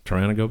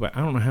 turn around and go back.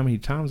 I don't know how many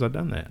times I've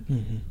done that.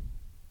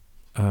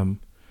 Mm-hmm.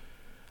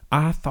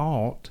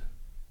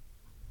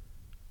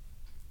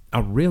 I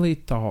really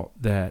thought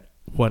that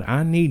what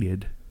I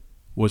needed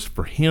was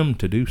for him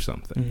to do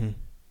something,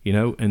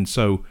 and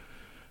so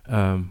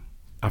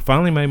I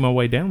finally made my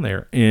way down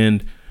there,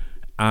 and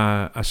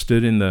I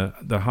stood in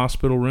the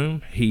hospital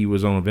room. He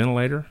was on a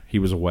ventilator. He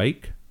was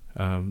awake.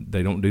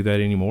 They don't do that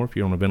anymore. If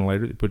you're on a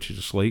ventilator, they put you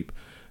to sleep.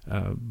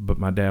 But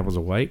my dad was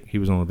awake. He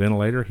was on a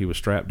ventilator. He was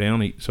strapped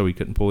down so he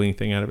couldn't pull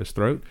anything out of his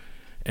throat.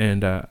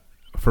 And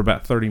for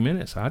about 30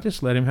 minutes, I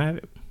just let him have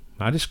it.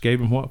 I just gave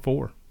him what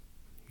for.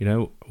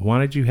 Why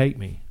did you hate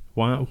me?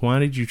 Why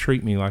did you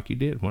treat me like you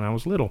did when I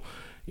was little?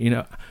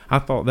 I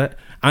thought that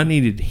I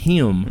needed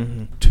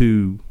him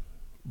to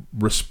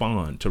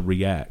respond, to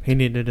react. He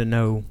needed to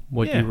know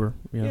what you were.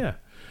 Yeah.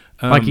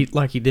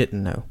 Like he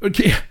didn't know.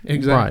 Yeah,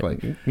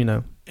 exactly.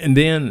 Right. And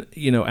then,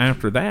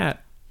 after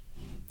that,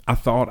 I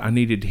thought I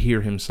needed to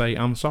hear him say,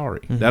 I'm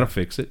sorry. That'll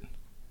fix it.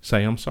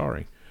 Say, I'm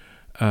sorry.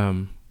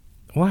 Well,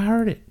 I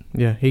heard it.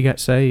 Yeah, he got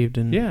saved.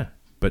 Yeah,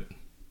 but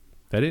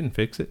that didn't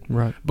fix it.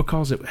 Right.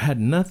 Because it had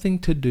nothing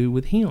to do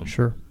with him.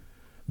 Sure.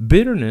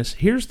 Bitterness,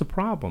 here's the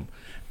problem.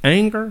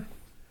 Anger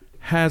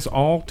has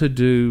all to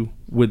do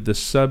with the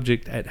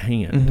subject at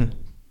hand.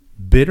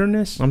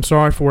 Bitterness. I'm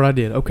sorry for what I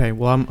did. Okay,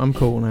 well, I'm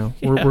cool now.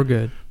 We're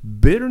good.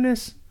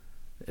 Bitterness,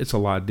 it's a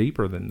lot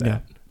deeper than that. Yeah.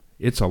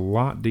 It's a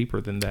lot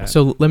deeper than that.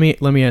 So let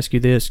me ask you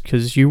this,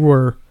 because you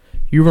were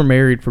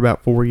married for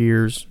about 4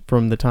 years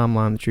from the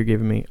timeline that you're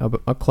giving me,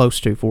 close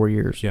to 4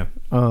 years. Yeah.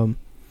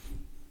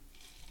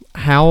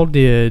 How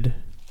did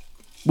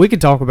we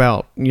could talk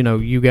about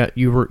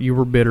you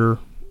were bitter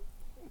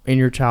in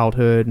your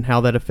childhood and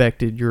how that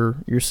affected your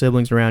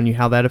siblings around you,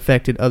 how that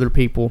affected other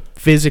people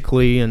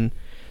physically and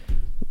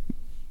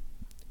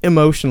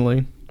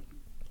emotionally.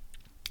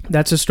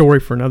 That's a story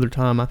for another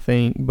time, I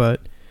think.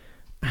 But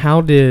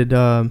how did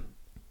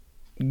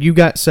you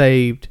got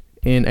saved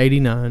in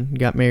 '89,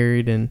 got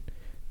married in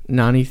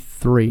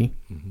 '93?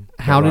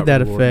 How did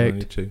that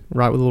affect?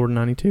 Right with the Lord in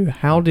 '92.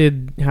 How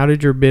did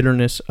your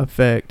bitterness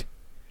affect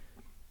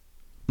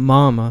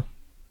Mama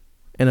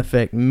and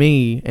affect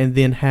me, and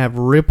then have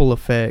ripple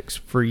effects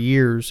for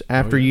years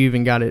after you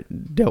even got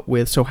it dealt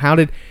with? So how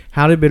did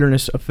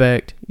bitterness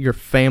affect your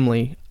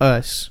family,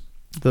 us,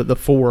 the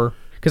four?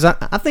 Because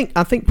I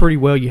think pretty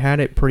well you had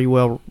it pretty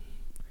well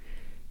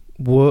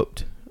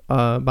whooped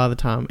by the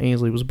time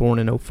Ainsley was born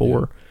in 2004.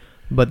 Yeah.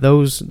 But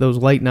those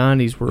late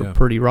 90s were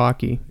pretty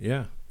rocky.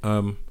 Yeah.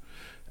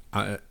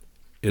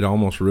 It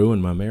almost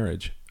ruined my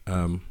marriage.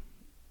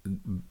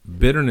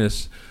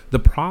 Bitterness. The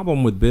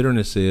problem with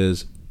bitterness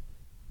is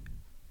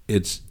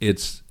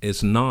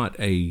it's not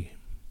an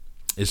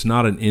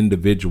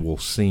individual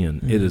sin.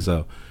 It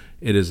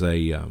is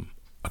a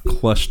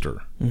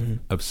cluster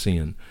of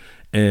sin,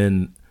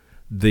 and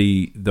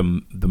the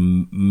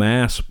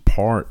mass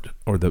part,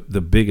 or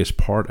the biggest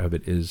part of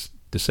it, is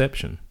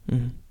deception,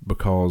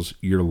 because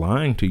you're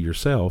lying to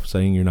yourself,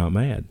 saying you're not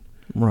mad.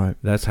 Right.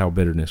 That's how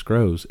bitterness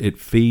grows. It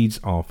feeds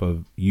off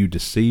of you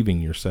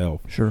deceiving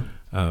yourself. Sure.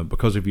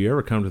 Because if you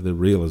ever come to the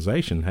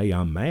realization, hey,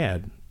 I'm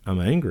mad, I'm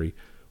angry,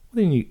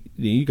 well, then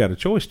you got a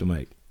choice to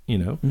make,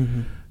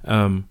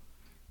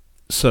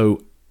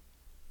 So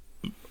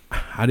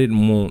I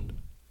didn't want.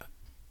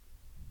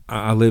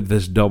 I lived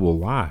this double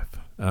life.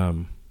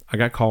 I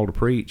got called to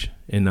preach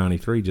in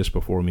 '93, just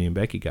before me and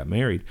Becky got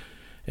married,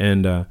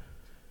 and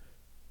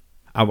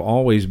I've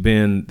always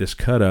been this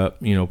cut up,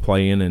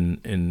 playing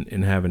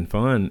and having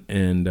fun,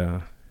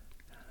 and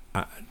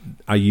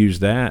I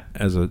used that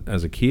as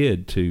a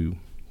kid to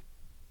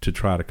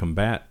try to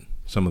combat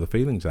some of the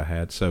feelings I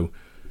had. So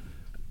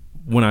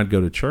when I'd go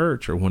to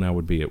church, or when I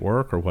would be at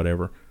work or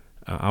whatever,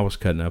 I was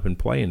cutting up and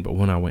playing. But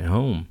when I went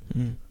home,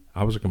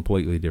 I was a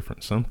completely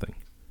different something,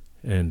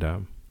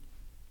 and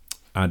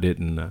I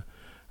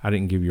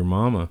didn't give your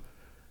mama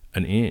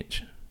an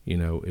inch.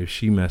 If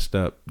she messed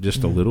up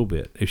just a little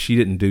bit, if she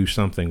didn't do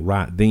something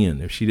right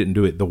then, if she didn't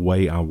do it the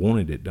way I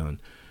wanted it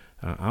done,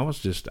 I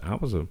was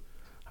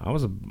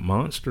a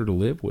monster to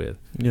live with.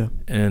 Yeah.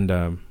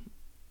 And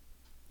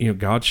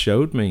God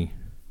showed me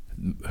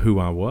who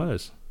I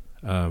was.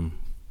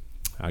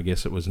 I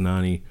guess it was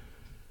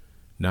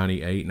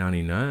 98,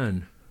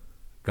 99.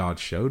 God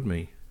showed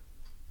me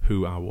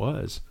who I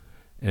was.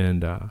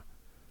 And I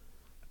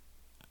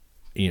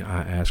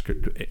asked her.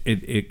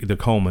 The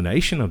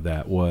culmination of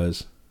that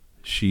was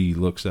she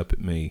looks up at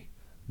me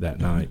that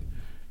night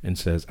and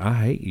says, "I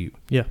hate you."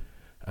 Yeah.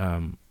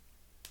 And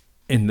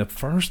the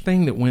first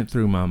thing that went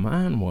through my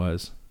mind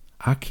was,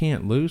 I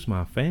can't lose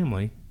my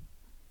family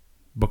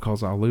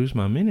because I'll lose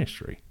my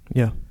ministry.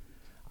 Yeah.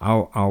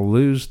 I'll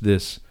lose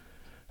this.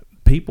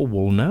 People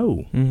will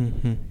know.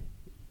 Mm-hmm.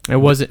 It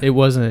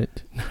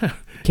wasn't.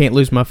 Can't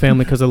lose my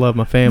family because I love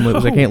my family. It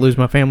was I can't lose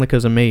my family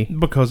because of me.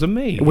 Because of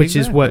me, which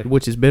is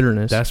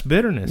bitterness. That's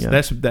bitterness. Yeah.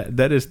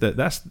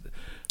 That's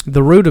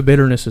the root of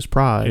bitterness is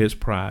pride. Is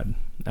pride.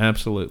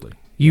 Absolutely.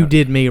 You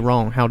did me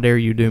wrong. How dare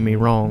you do me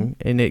wrong?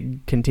 And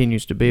it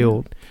continues to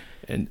build.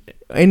 And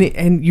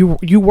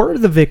you were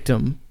the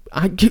victim.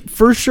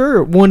 For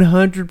sure,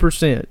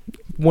 100%.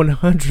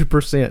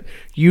 100%.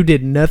 You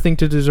did nothing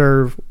to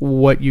deserve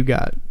what you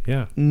got.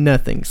 Yeah.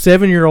 Nothing.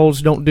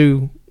 7-year-olds don't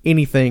do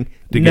anything,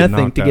 to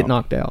get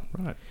knocked out.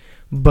 Right.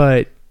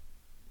 But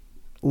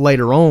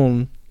later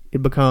on,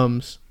 it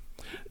becomes...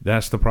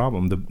 That's the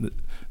problem.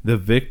 The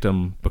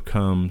victim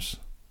becomes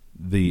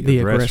the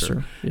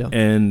aggressor. Yeah.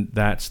 And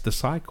that's the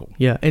cycle.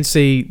 Yeah. And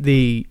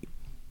see,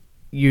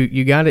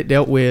 you got it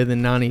dealt with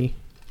in 90...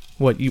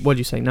 What'd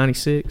you say,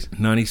 96?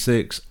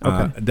 96.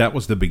 Okay. That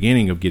was the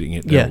beginning of getting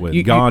it dealt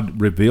with. God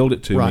revealed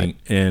it to me,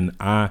 and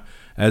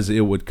as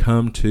it would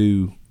come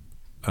to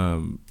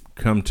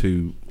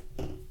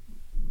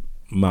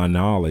my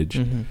knowledge,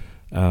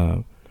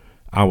 I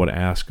would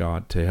ask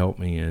God to help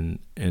me and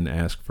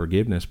ask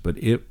forgiveness. But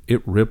it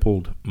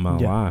rippled my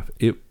life.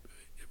 It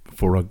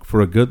for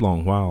a good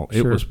long while.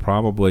 It was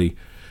probably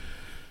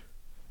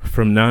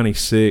from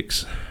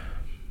 96.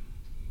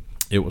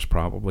 It was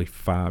probably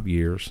 5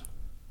 years.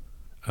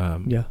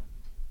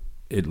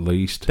 At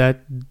least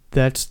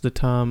that's the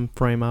time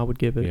frame I would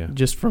give it. Yeah.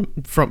 Just from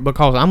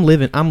because I'm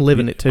living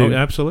it too. Oh,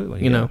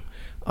 absolutely. You know.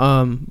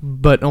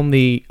 But on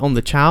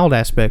the child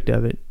aspect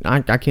of it,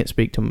 I can't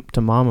speak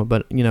to Mama,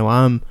 but you know,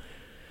 I'm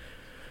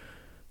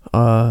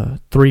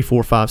 3,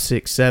 4, 5,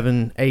 6,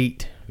 7,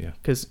 8. Yeah.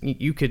 Because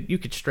you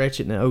could stretch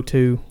it in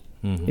 02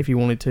 if you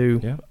wanted to.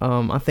 Yeah.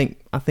 I think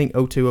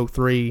 02,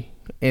 03,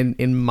 and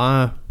in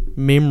my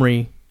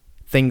memory,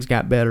 things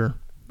got better.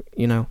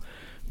 You know.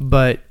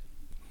 But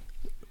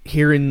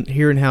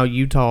hearing how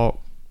you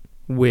talk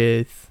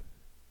with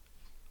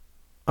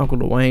Uncle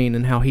Dwayne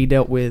and how he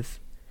dealt with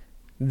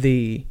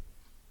the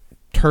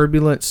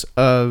turbulence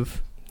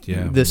of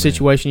the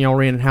situation y'all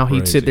were in, and how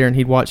he'd sit there and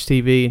he'd watch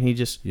TV and he'd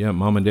just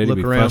Mom and Daddy would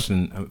be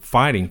fussing,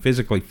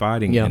 physically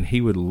fighting, and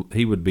he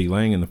would be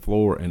laying in the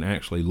floor and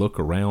actually look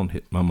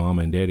around my mom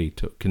and daddy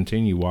to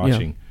continue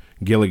watching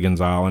Gilligan's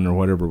Island or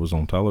whatever was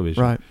on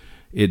television. Right.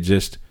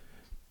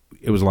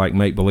 It was like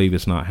make believe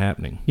it's not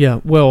happening. Yeah,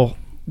 well,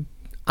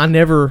 I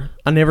never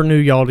knew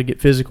y'all to get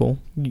physical.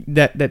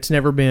 That's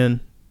never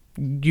been.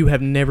 You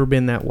have never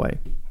been that way.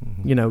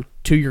 Mm-hmm. You know,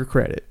 to your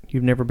credit,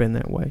 you've never been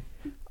that way.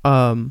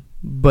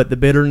 But the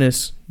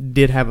bitterness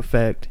did have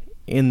effect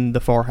in the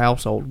Farr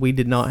household. We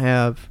did not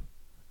have.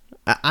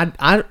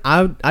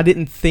 I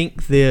didn't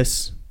think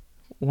this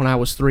when I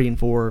was 3 and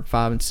 4,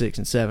 5 and 6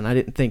 and 7. I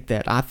didn't think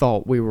that. I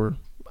thought we were.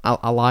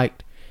 I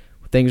liked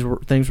things were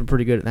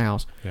pretty good at the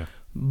house. Yeah.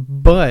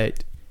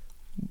 But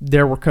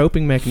there were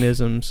coping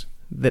mechanisms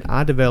that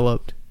I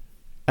developed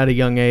at a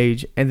young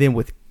age, and then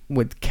with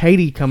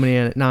Katie coming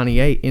in at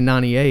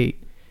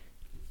 98,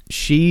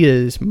 she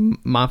is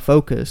my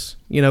focus,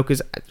 you know,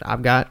 because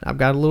I've got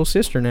a little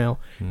sister now,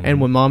 and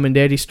when Mom and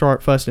Daddy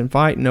start fussing and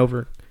fighting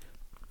over,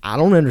 I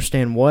don't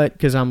understand what,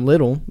 because I'm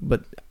little,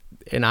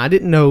 and I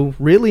didn't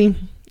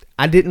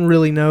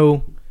really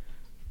know.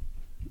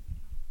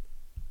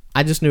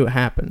 I just knew it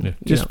happened. Yeah,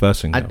 just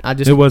fussing.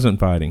 It wasn't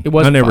fighting.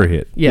 I never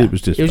hit. Yeah, it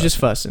was just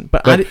fussing.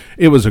 But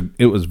it was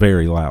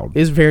very loud. It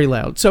was very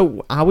loud.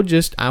 So I would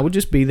just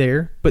be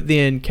there. But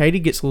then Katie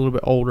gets a little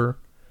bit older,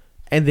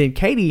 and then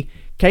Katie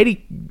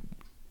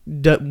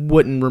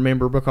wouldn't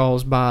remember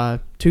because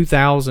by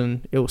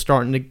 2000 it was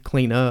starting to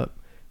clean up,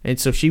 and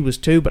so she was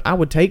 2. But I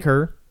would take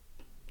her.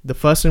 The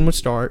fussing would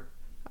start.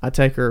 I'd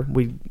take her.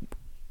 We'd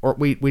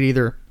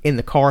either in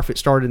the car, if it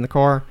started in the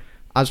car,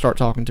 I'd start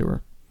talking to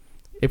her.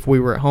 If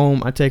we were at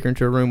home, I'd take her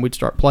into a room, we'd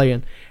start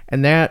playing.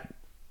 And that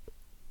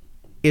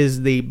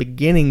is the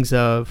beginnings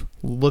of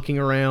looking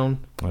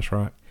around. That's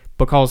right.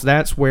 Because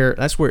that's where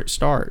it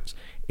starts.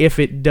 If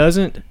it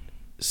doesn't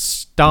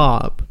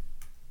stop,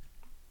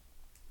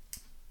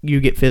 you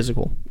get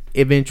physical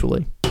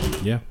eventually.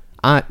 Yeah.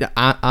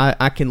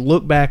 I can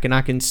look back and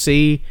I can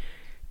see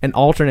an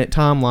alternate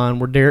timeline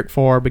where Derek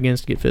Farr begins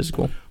to get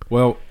physical.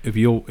 Well, if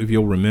you'll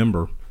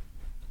remember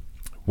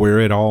where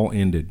it all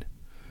ended,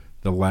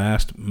 the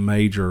last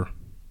major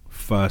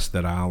fuss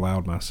that I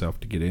allowed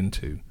myself to get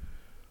into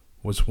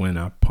was when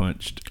I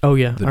punched. Oh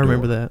yeah, I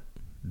remember that.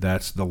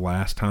 That's the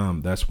last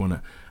time. That's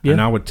when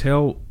and I would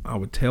tell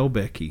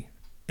Becky,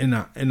 and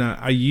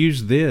I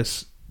use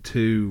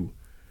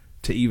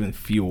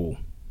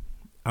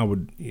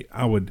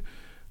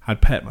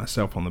I'd pat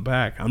myself on the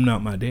back. I'm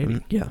not my daddy.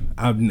 Yeah.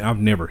 I've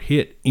never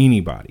hit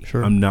anybody.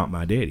 Sure. I'm not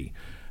my daddy.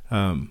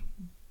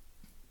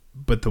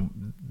 But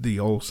the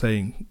old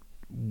saying,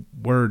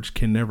 words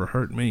can never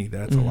hurt me,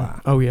 that's a lie.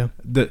 Oh, yeah.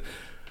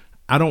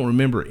 I don't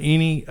remember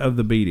any of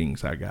the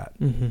beatings I got.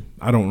 Mm-hmm.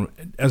 I don't.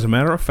 As a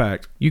matter of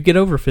fact, You get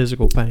over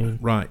physical pain.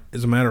 right.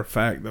 As a matter of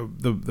fact,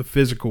 the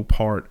physical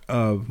part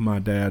of my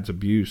dad's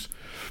abuse,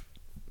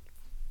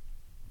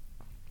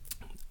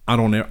 I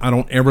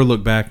don't ever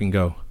look back and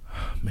go,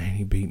 man,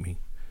 he beat me.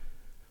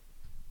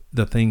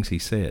 The things he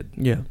said,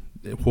 Yeah.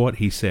 what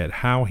he said,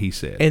 how he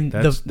said, And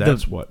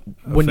that's what.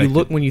 When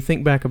affected. you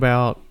think back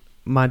about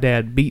my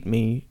dad beat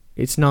me,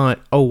 it's not,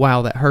 oh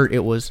wow, that hurt.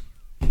 It was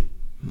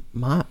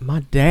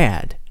my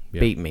dad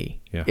beat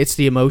me. Yeah. It's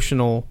the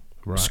emotional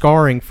Right.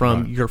 scarring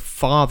from Right. your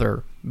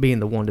father being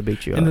the one to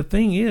beat you And the up.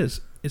 thing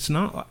is, it's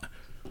not like,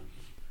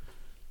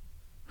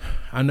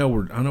 I know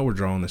we're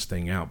drawing this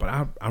thing out, but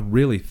I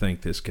really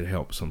think this could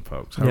help some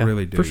folks. I Yeah,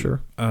 really do. for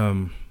sure.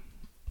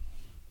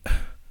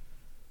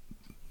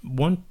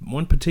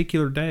 One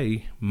particular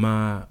day,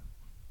 my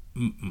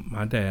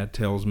dad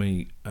tells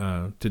me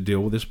to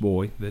deal with this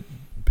boy that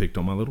picked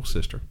on my little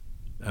sister,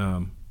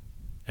 and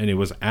it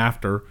was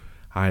after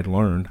I had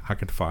learned I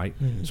could fight,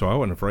 so I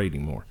wasn't afraid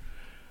anymore.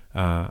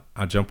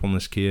 I jump on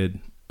this kid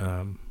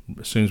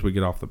as soon as we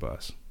get off the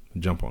bus. I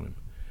jump on him,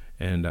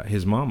 and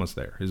his mama's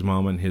there. His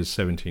mama and his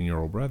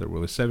 17-year-old brother.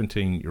 Well, his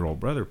 17-year-old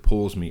brother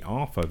pulls me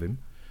off of him.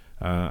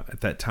 At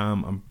that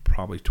time, I'm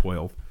probably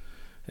 12.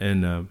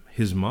 And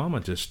his mama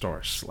just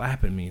starts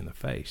slapping me in the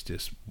face,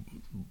 just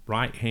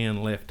right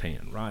hand, left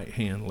hand,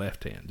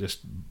 just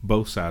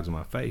both sides of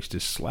my face,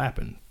 just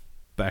slapping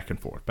back and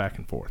forth.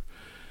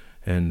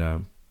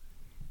 And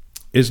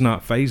it's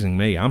not fazing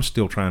me. I'm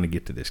still trying to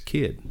get to this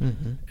kid.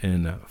 Mm-hmm.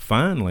 And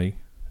finally,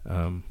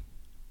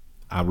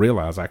 I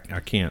realize I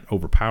can't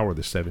overpower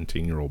the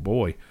 17-year-old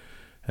boy,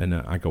 and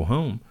I go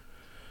home.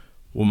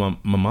 Well,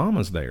 my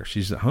mama's there.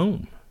 She's at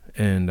home,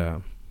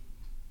 and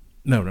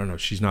no,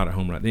 she's not at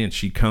home right then.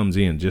 She comes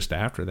in just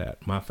after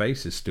that. My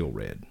face is still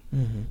red.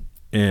 Mm-hmm.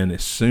 And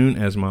as soon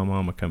as my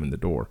mama come in the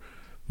door,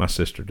 my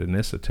sister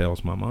Denissa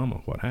tells my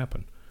mama what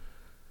happened.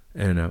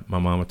 And my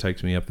mama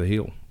takes me up the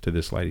hill to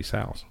this lady's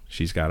house.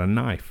 She's got a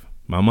knife.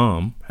 My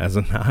mom has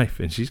a knife,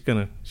 and she's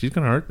gonna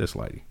hurt this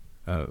lady.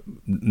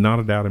 Not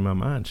a doubt in my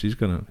mind. She's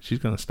gonna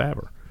stab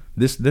her.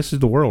 This is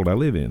the world I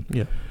live in.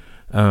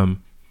 Yeah.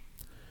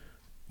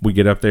 We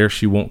get up there.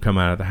 She won't come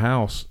out of the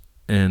house,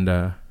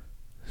 and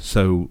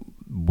so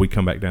we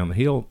come back down the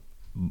hill.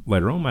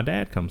 Later on, my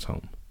dad comes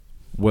home.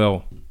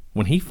 Well,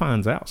 when he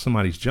finds out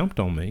somebody's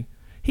jumped on me,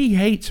 he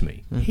hates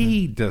me. Mm-hmm.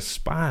 He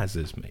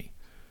despises me.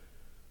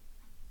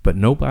 But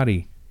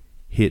nobody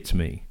hits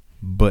me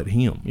but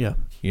him. Yeah.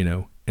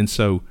 And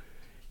so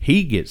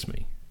he gets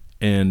me.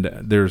 And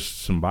there's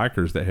some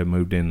bikers that have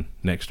moved in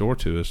next door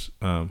to us,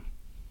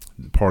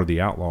 part of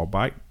the outlaw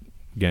bike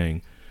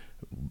gang,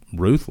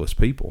 ruthless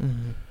people.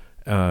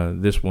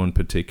 Mm-hmm. This one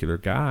particular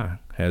guy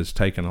has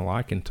taken a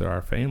liking to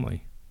our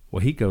family.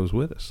 Well, he goes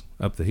with us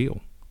up the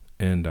hill,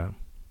 and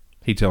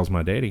he tells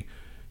my daddy,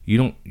 "You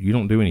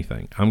don't do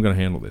anything. I'm going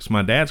to handle this."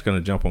 My dad's going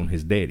to jump on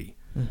his daddy.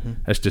 Mm-hmm.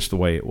 That's just the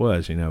way it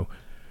was,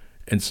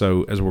 And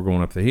so as we're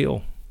going up the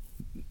hill,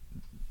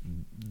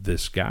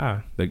 this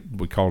guy that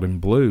we called him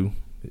Blue,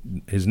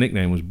 his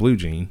nickname was Blue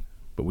Jean,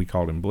 but we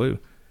called him Blue.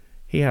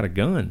 He had a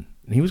gun,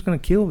 and he was going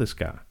to kill this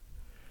guy.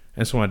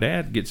 And so my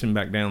dad gets him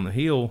back down the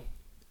hill,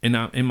 and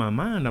in my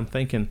mind, I'm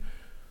thinking,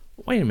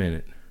 wait a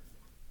minute.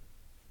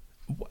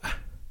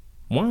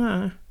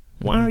 Why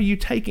are you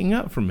taking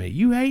up for me?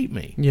 You hate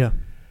me. Yeah.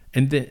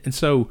 And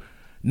so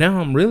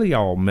now I'm really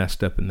all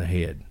messed up in the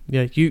head.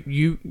 Yeah,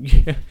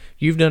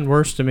 you've done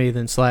worse to me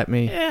than slap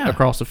me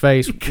across the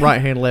face,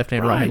 right hand, left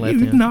hand, right hand, left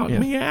hand. You knocked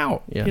me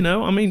out. Yeah.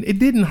 I mean, it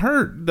didn't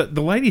hurt.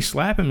 The lady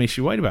slapping me,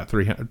 she weighed about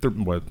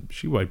 300. Well,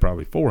 she weighed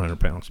probably 400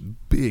 pounds.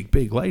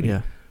 Big lady.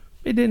 Yeah.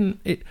 It didn't.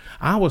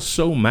 I was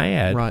so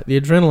mad. Right. The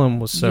adrenaline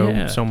was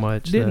so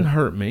much. It didn't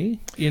hurt me.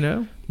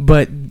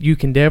 But you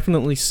can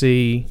definitely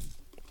see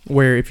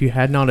where if you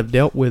had not have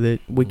dealt with it,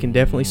 we can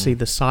definitely see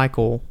the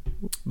cycle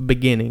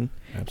beginning.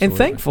 Absolutely. And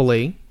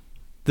thankfully,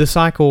 the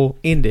cycle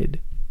ended.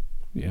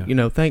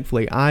 Yeah.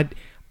 Thankfully, I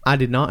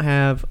did not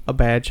have a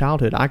bad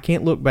childhood. I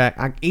can't look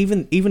back.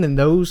 Even in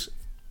those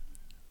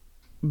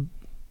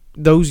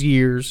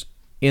years,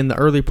 in the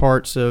early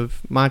parts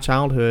of my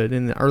childhood,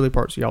 in the early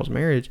parts of y'all's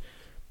marriage,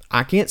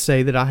 I can't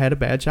say that I had a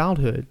bad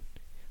childhood.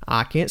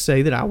 I can't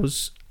say that I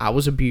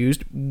was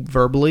abused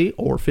verbally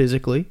or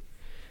physically.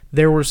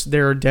 There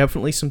are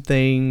definitely some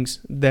things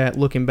that,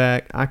 looking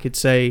back, I could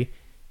say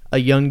a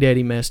young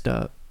daddy messed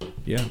up.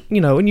 Yeah.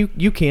 And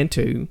you can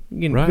too.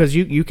 Right. Because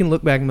you can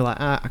look back and be like,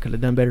 I could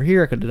have done better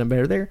here. I could have done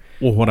better there.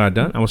 Well, what I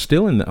done, I was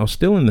still in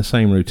the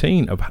same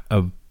routine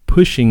of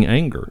pushing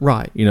anger.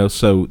 Right.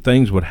 So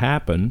things would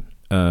happen.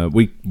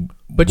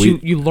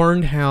 You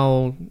learned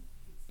how.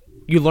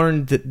 You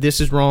learned that this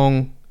is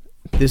wrong.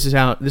 This is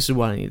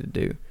what I need to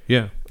do.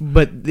 Yeah.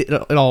 But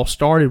it all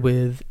started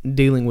with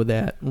dealing with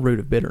that root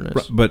of bitterness.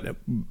 Right. But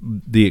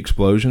the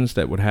explosions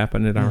that would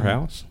happen at our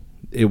house,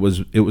 it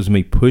was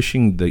me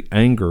pushing the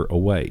anger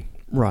away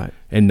Right.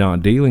 and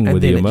not dealing And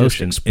with then the it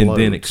just emotion, and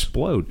then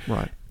explodes. explode.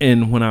 Right.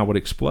 And when I would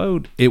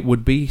explode, it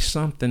would be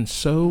something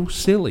so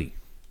silly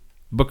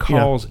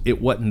because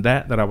it wasn't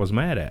that I was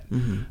mad at.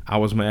 Mm-hmm. I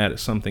was mad at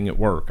something at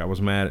work. I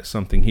was mad at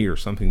something here,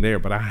 something there.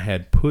 But I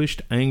had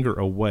pushed anger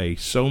away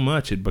so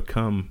much it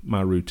become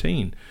my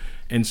routine.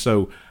 And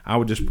so I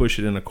would just push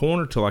it in a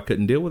corner till I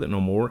couldn't deal with it no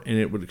more, and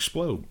it would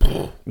explode.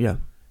 Yeah.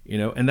 You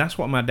know, and that's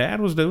what my dad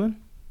was doing.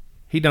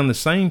 He done the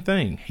same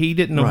thing. He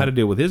didn't know how to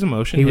deal with his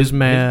emotion. He was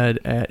mad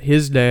at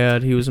his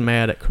dad. He was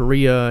mad at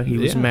Korea. He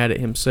was Yeah. mad at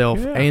himself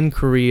Yeah. and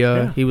Korea.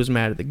 Yeah. He was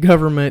mad at the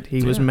government.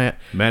 He was mad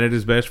at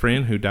his best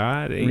friend who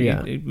died.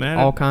 He mad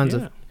all at, kinds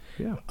of.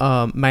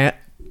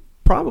 Matt,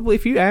 probably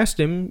if you asked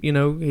him, you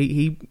know,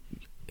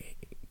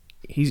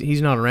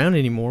 he's not around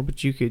anymore.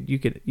 But you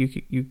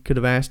could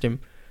have asked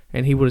him,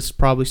 and he would have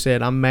probably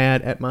said, "I'm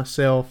mad at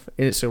myself."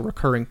 And it's a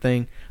recurring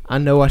thing. I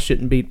know I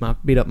shouldn't beat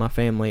up my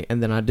family,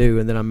 and then I do,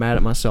 and then I'm mad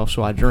at myself,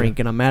 so I drink,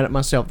 and I'm mad at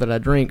myself that I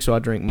drink, so I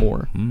drink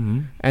more,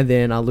 and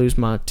then I lose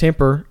my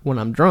temper when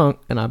I'm drunk,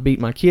 and I beat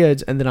my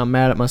kids, and then I'm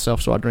mad at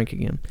myself, so I drink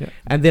again,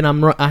 and then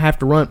I have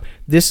to run.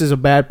 This is a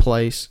bad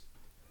place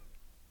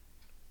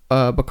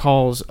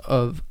because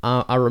of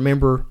I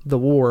remember the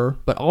war,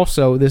 but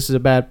also this is a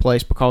bad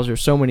place because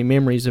there's so many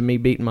memories of me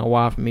beating my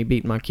wife and me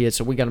beating my kids,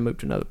 so we got to move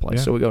to another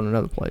place. So we go to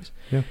another place.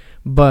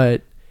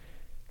 But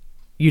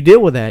you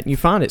deal with that and you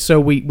find it. So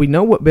we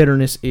know what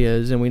bitterness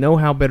is, and we know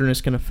how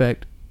bitterness can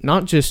affect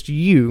not just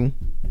you,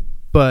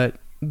 but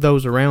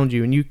those around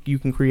you. And you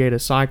can create a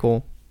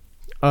cycle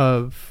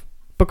of,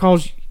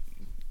 because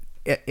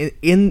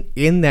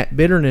in that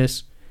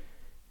bitterness,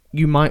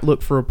 you might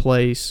look for a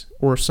place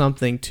or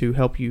something to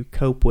help you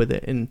cope with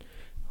it. And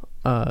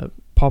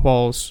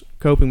Pawpaw's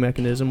coping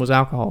mechanism was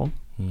alcohol.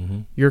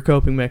 Mm-hmm. Your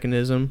coping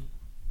mechanism,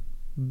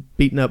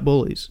 beating up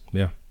bullies.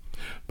 Yeah.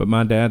 But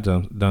my dad's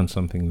done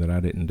something that I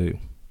didn't do.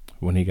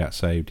 When he got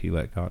saved, he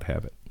let God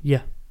have it.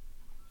 Yeah.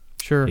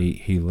 Sure.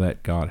 He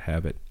let God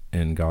have it,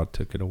 and God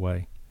took it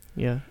away.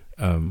 Yeah.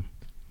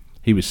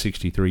 He was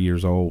 63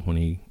 years old when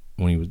he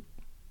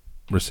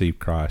received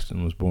Christ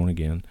and was born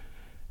again,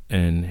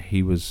 and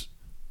he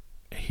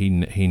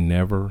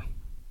never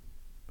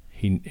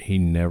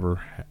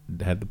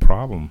had the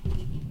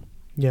problem.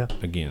 Yeah.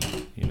 Again,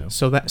 you know.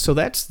 So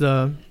that's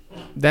the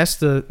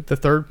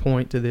third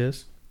point to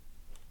this.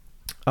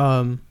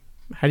 How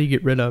do you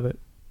get rid of it?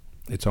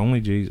 It's only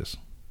Jesus.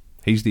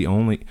 He's the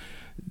only.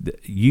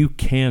 You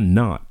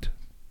cannot.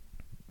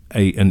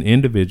 An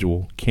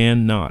individual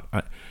cannot.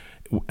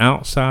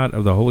 Outside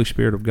of the Holy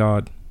Spirit of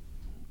God,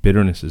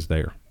 bitterness is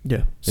there.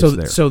 Yeah.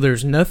 There. So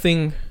there's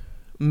nothing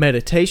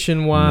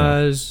meditation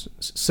wise,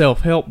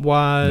 self-help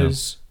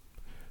wise. No.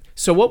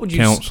 So what would you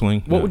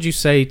counseling? What would you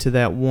say to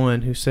that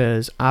one who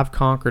says, "I've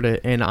conquered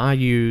it, and I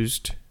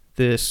used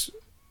this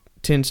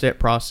 10-step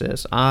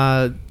process.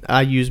 I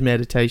use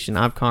meditation.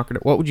 I've conquered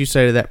it." What would you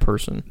say to that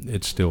person?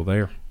 It's still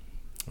there.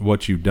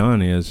 What you've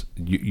done is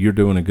you're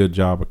doing a good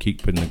job of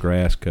keeping the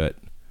grass cut,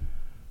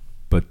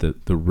 but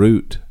the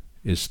root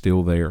is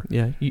still there.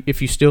 Yeah.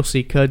 If you still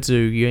see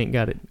kudzu, you ain't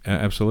got it.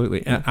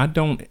 Absolutely. Yeah.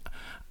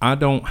 I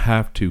don't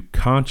have to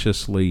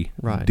consciously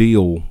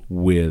deal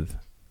with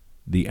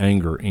the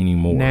anger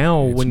anymore.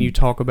 Now, when you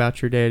talk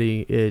about your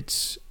daddy,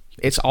 it's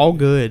all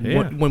good.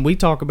 Yeah. When we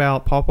talk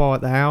about Pawpaw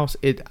at the house,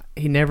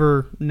 he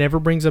never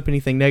brings up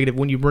anything negative.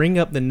 When you bring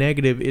up the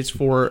negative, it's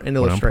for an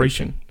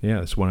illustration. Yeah,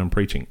 that's what I'm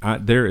preaching.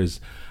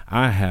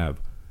 I have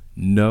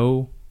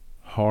no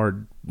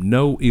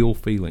ill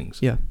feelings.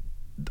 Yeah.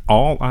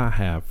 All I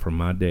have from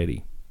my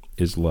daddy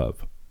is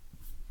love.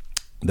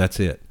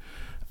 That's it.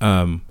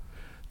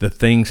 The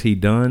things he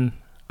done,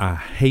 I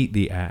hate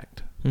the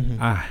act.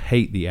 Mm-hmm. I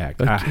hate the act.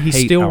 But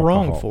he's still alcohol.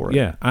 Wrong for it.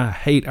 Yeah, I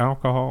hate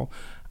alcohol.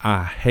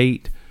 I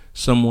hate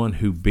someone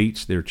who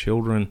beats their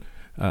children.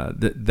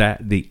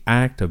 The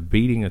act of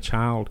beating a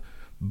child,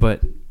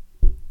 but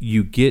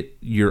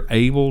you're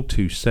able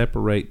to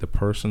separate the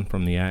person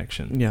from the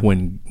action. Yeah.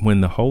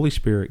 When the Holy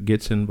Spirit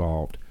gets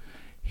involved,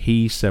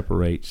 He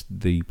separates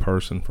the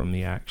person from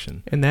the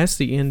action. And that's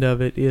the end of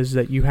it, is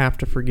that you have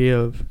to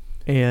forgive.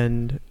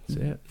 And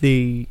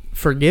the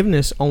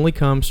forgiveness only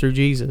comes through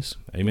Jesus.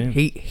 Amen.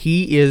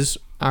 He is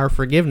our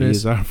forgiveness.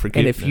 He is our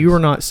forgiveness. And if you are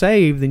not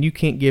saved, then you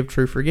can't give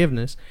true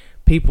forgiveness.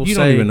 People you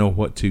say, don't even know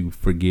what to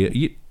forgive.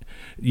 You,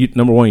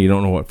 number one, you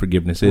don't know what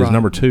forgiveness is. Right.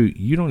 Number two,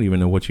 you don't even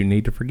know what you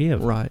need to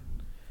forgive. Right.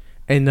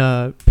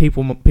 And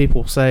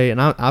people say,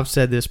 and I've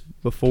said this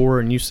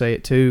before, and you say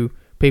it too.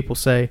 People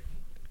say,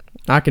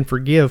 "I can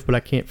forgive, but I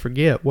can't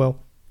forget." Well,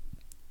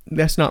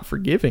 that's not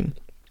forgiving.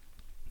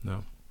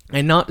 No.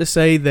 And not to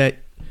say that,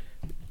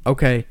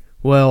 okay,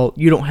 well,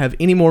 you don't have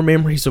any more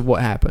memories of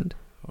what happened.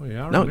 Oh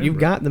yeah, No, you've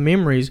got the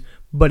memories,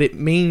 but it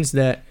means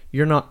that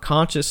you're not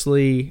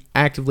consciously,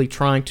 actively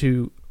trying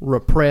to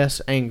repress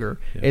anger.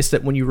 Yeah. It's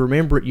that when you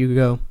remember it, you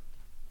go,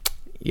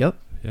 "Yep,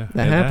 that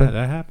happened.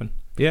 That happened."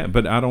 Yeah,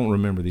 but I don't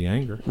remember the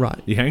anger.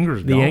 Right. The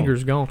anger's gone. The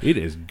anger's gone. It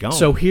is gone.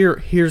 So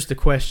here's the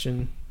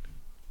question.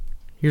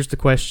 Here's the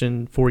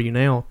question for you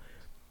now.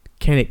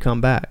 Can it come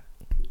back?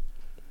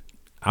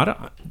 I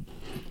don't.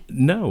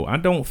 No, I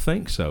don't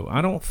think so.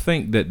 I don't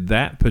think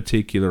that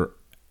particular.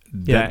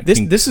 Yeah,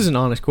 this is an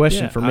honest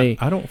question for me.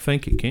 I don't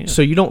think it can.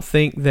 So you don't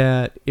think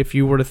that if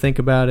you were to think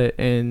about it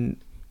and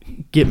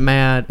get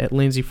mad at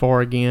Lindsey Farr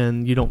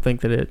again, you don't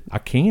think that it? I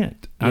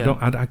can't. Yeah.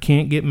 I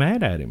can't get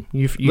mad at him.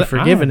 You've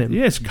forgiven him.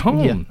 Yeah, it's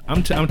gone. Yeah.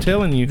 I'm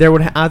telling you. There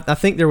would. I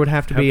think there would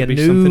have to be a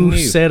new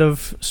set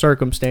of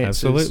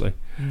circumstances. Absolutely.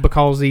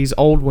 Because these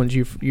old ones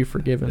you've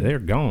forgiven. They're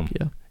gone.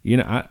 Yeah. You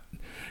know,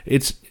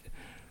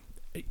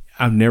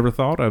 I've never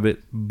thought of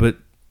it, but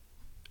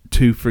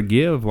to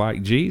forgive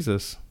like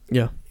Jesus.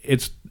 Yeah.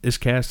 It's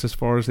cast as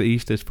far as the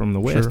east is from the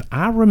west. Sure.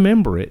 I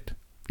remember it.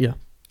 Yeah.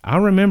 I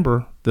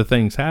remember the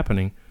things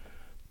happening,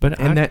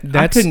 but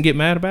I couldn't get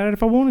mad about it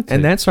if I wanted to.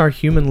 And that's our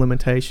human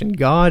limitation.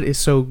 God is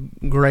so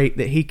great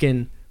that he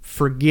can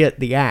forget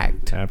the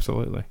act.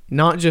 Absolutely.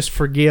 Not just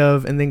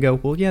forgive and then go,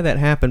 well, yeah, that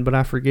happened, but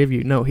I forgive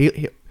you. No,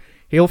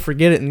 he'll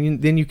forget it, and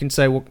then you can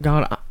say, well,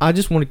 God, I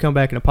just want to come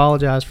back and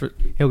apologize for.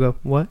 He'll go,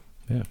 what?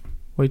 Yeah.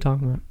 What are you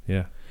talking about?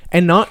 Yeah.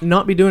 And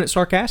not be doing it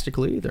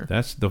sarcastically either.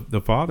 That's the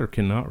Father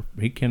cannot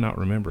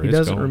remember. He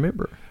doesn't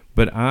remember.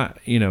 But I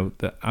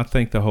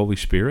think the Holy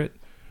Spirit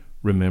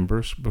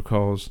remembers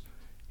because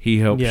he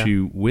helps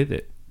you with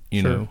it.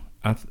 You know,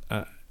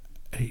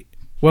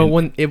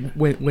 when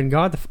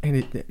God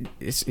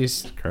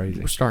it's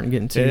crazy. We're starting to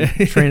get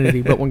into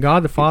Trinity, but when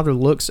God the Father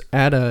looks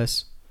at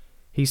us,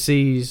 he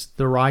sees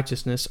the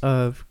righteousness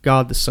of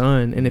God the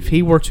Son, and if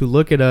he were to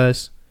look at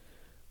us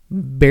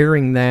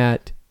bearing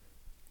that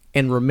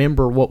and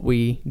remember what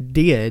we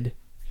did,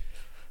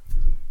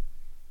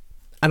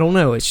 I don't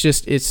know. It's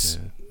just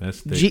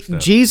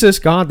Jesus,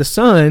 God the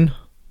Son,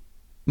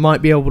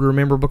 might be able to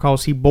remember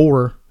because he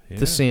bore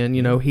the sin.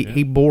 You know,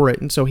 he bore it,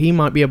 and so he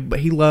might be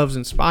he loves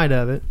in spite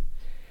of it.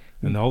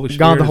 And the Holy Spirit,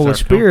 God, the Holy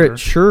Spirit,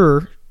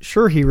 sure,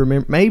 he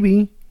remember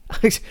maybe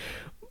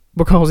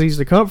because he's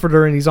the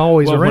Comforter and he's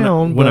always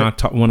around. When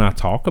I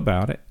talk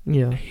about it,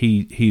 yeah,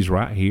 he's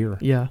right here.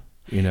 Yeah,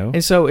 you know,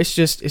 and so it's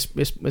just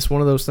it's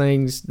one of those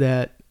things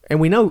that. And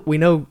we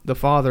know the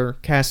Father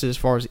casts it as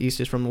far as the east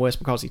is from the west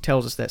because he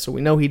tells us that. So we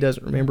know he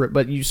doesn't remember it.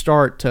 But you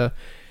start to...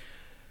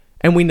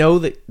 And we know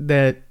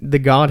that the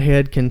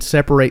Godhead can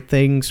separate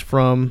things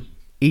from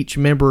each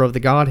member of the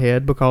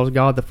Godhead because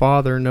God the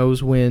Father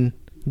knows when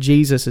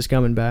Jesus is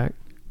coming back.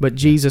 But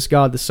Jesus,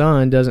 God the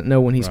Son, doesn't know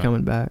when he's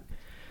coming back.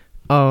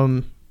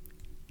 How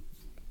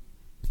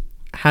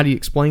do you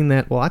explain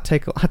that? Well, I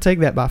take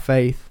that by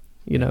faith.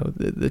 You know,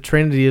 the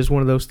Trinity is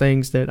one of those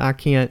things that I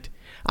can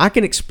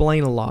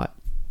explain a lot.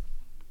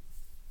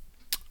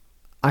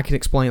 I can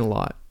explain a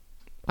lot.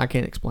 I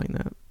can't explain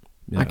that.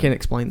 Yeah. I can't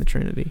explain the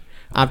Trinity.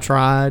 I've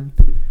tried.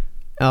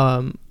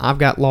 I've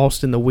got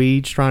lost in the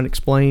weeds trying to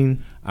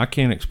explain. I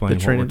can't explain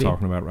what we're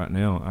talking about right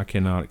now. I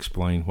cannot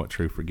explain what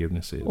true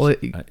forgiveness is. Well,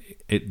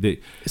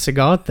 it's a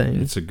God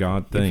thing. It's a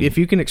God thing. If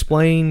you can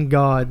explain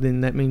God,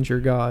 then that means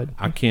you're God.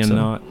 I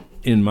cannot,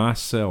 in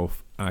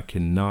myself, I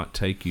cannot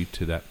take you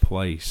to that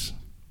place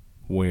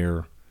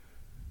where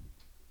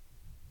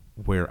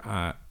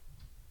I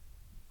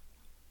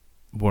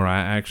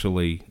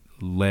actually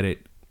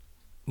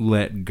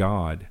let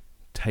God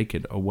take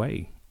it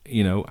away.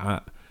 You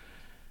know,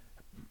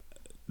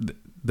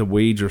 the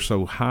weeds are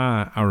so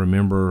high. I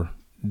remember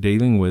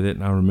dealing with it,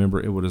 and I remember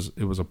it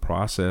was a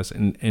process,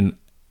 and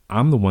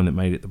I'm the one that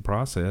made it the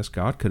process.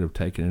 God could have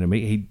taken it to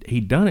me. He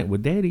done it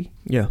with Daddy.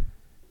 Yeah.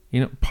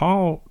 You know,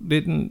 Paul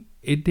didn't.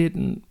 He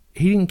didn't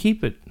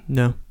keep it.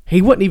 No.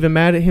 He wasn't even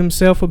mad at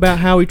himself about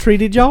how he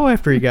treated y'all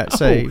after he got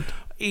saved.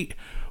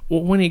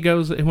 When he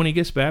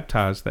gets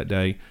baptized that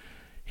day,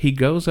 he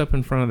goes up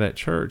in front of that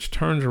church,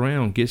 turns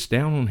around, gets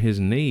down on his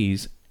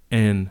knees,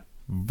 and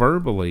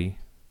verbally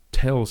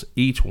tells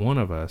each one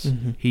of us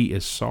he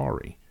is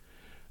sorry,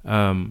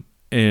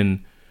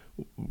 and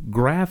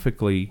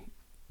graphically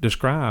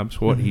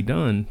describes what he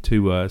done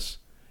to us,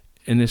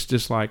 and it's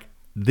just like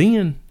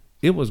then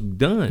it was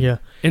done. Yeah,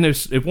 and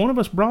if one of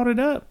us brought it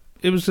up,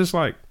 it was just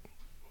like,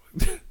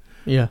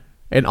 yeah,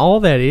 and all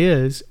that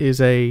is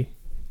a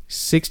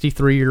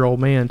 63-year-old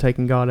man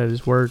taking God at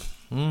his word.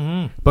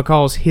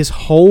 Because his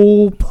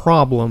whole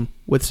problem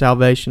with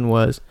salvation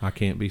was I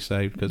can't be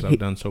saved because I've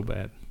done so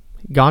bad.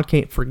 God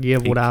can't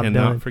forgive what I've done. He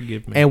cannot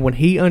forgive me. And when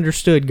he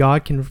understood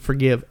God can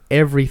forgive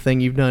everything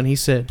you've done, he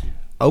said,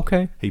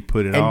 okay. He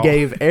put it and all.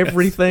 Gave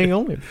everything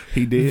on him.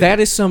 He did.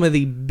 That is some of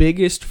the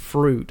biggest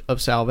fruit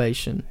of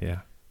salvation. Yeah.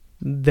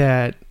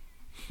 That.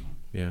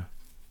 Yeah.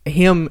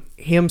 Him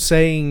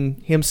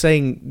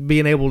saying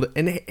being able to,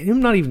 and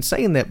him not even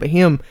saying that, but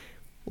him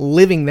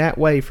living that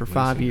way for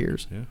 5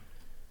 years. Yeah.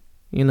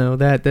 You know,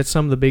 that's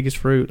some of the biggest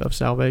fruit of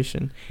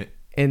salvation.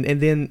 And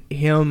then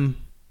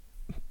him,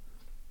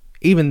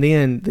 even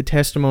then, the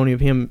testimony of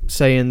him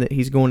saying that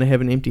he's going to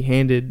heaven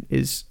empty-handed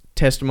is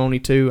testimony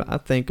too, I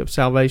think, of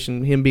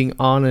salvation. Him being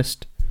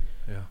honest,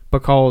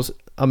 because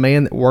a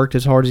man that worked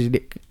as hard as he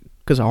did,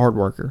 because a hard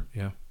worker.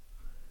 Yeah,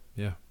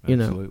 absolutely. You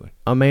know,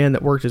 a man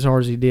that worked as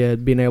hard as he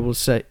did, being able to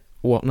say,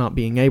 well, not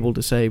being able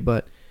to say,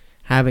 but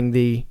having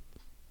the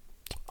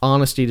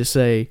honesty to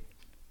say,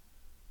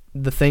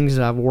 the things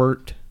that I've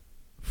worked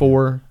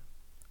before,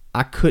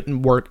 I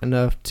couldn't work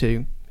enough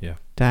to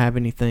have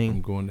I'm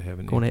anything. going to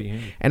heaven Going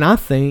empty-handed. And I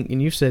think,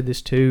 and you've said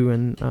this too,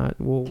 and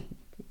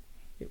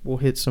we'll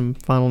hit some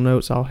final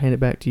notes. I'll hand it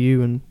back to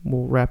you, and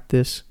we'll wrap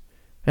this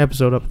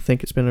episode up. I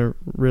think it's been a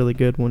really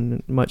good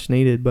one, much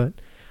needed. But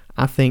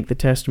I think the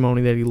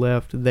testimony that he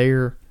left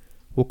there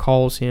will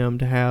cause him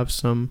to have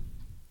some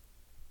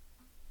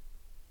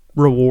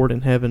reward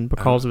in heaven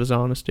because of his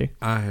honesty.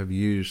 I have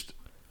used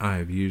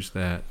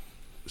that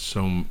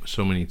so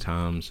many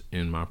times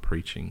in my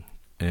preaching,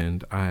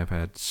 and I have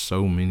had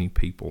so many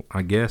people.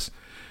 I guess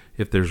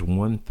if there's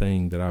one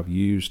thing that I've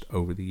used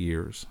over the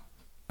years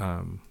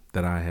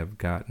that I have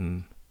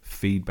gotten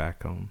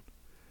feedback on,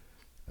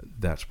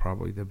 that's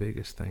probably the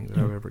biggest thing that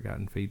I've ever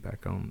gotten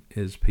feedback on,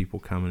 is people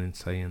coming and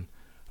saying,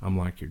 I'm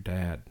like your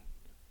dad,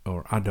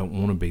 or I don't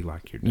want to be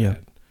like your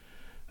dad.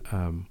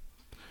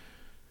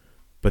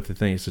 But the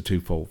thing, it's a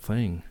twofold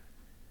thing.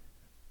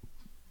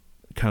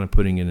 Kind of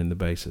putting it in the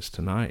basis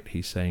tonight,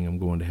 he's saying, I'm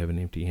going to heaven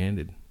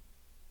empty-handed.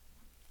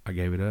 I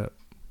gave it up.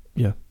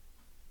 Yeah.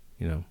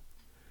 You know,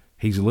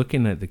 he's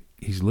looking at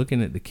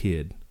the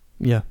kid.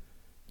 Yeah.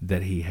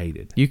 That he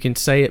hated. You can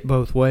say it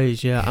both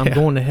ways. Yeah, I'm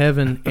going to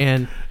heaven,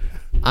 and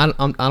I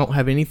don't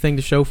have anything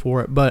to show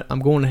for it, but I'm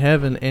going to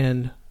heaven,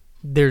 and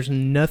there's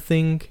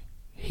nothing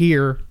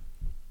here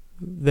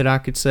that I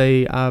could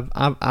say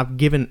I've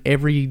given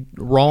every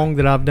wrong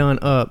that I've done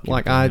up.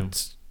 Like I'm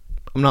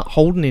not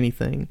holding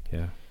anything.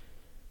 Yeah.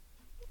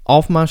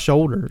 Off my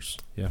shoulders.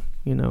 Yeah.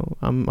 You know,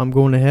 I'm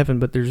going to heaven,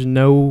 but there's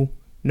no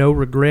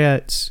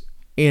regrets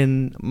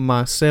in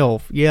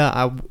myself.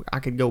 Yeah, I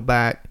could go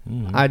back.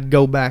 Mm-hmm. I'd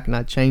go back and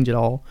I'd change it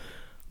all.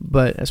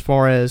 But as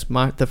far as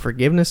the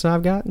forgiveness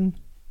I've gotten,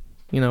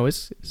 you know,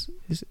 it's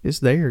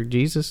there.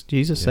 Jesus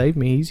saved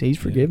me. He's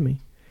forgiven me.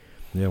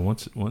 Yeah,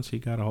 once he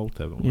got a hold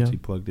of it, once he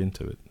plugged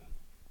into it.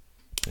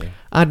 Yeah.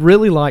 I'd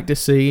really like to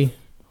see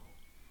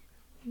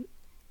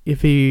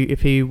if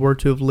he were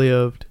to have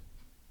lived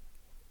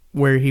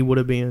where he would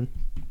have been,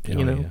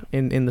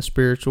 in the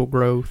spiritual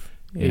growth.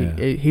 Yeah.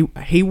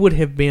 He would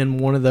have been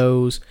one of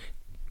those.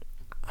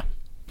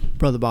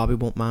 Brother Bobby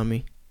won't mind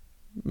me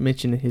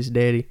mentioning his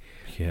daddy.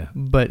 Yeah.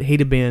 But he'd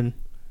have been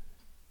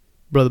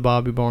Brother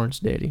Bobby Barnes'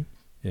 daddy.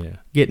 Yeah.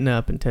 Getting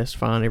up and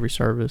testifying every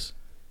service.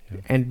 Yeah.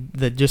 And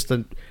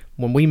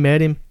when we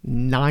met him,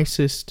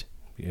 nicest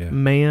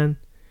man.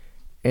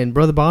 And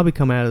Brother Bobby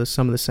come out of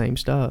some of the same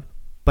stuff.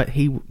 But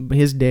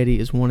his daddy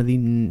is one of the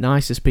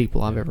nicest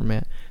people I've ever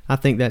met. I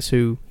think that's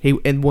who he.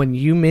 And when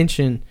you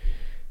mention,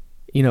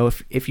 you know,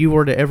 if you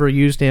were to ever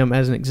use him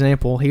as an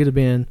example, he would have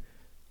been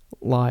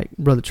like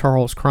Brother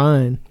Charles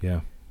crying.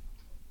 Yeah.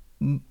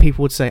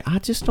 People would say, I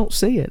just don't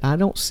see it. I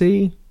don't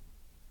see.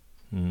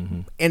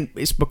 Mm-hmm. And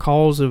it's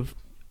because of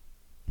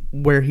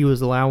where he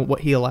was what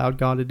he allowed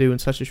God to do in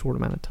such a short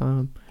amount of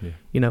time. Yeah.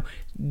 You know,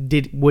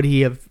 would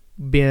he have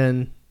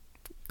been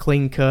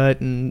clean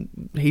cut?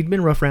 And he'd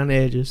been rough around the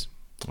edges.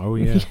 Oh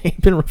yeah.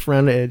 He'd been rough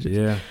around the edges.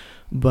 Yeah.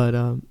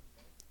 But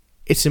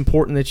it's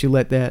important that you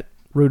let that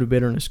root of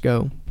bitterness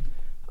go,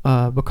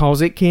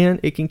 because it can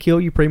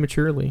kill you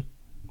prematurely.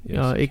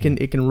 Yes,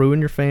 it can ruin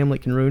your family.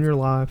 It can ruin your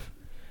life.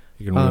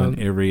 It can ruin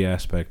every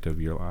aspect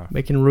of your life.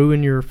 It can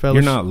ruin your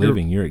fellowship. You're not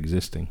living. You're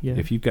existing. Yeah.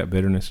 If you've got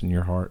bitterness in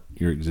your heart,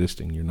 you're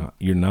existing.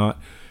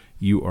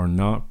 You are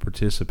not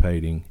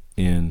participating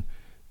in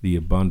the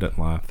abundant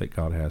life that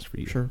God has for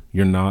you. Sure.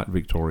 You're not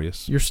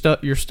victorious. You're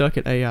stuck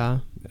at AI.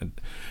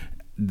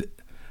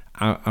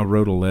 I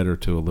wrote a letter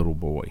to a little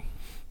boy,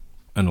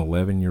 an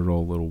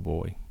 11-year-old little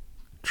boy,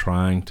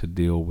 trying to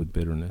deal with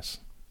bitterness.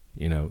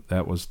 You know,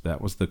 that was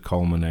the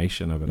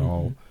culmination of it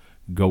all.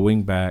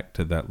 Going back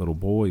to that little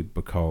boy,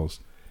 because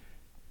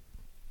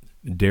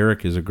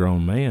Derek, as a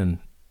grown man,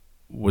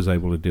 was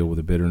able to deal with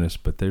the bitterness,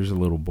 but there's a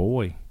little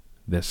boy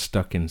that's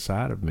stuck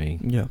inside of me.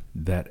 Yeah.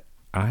 That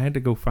I had to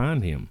go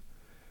find him.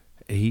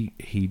 He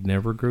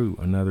never grew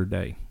another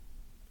day,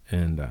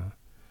 and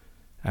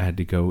I had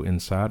to go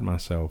inside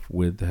myself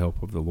with the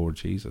help of the Lord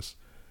Jesus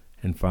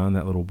and find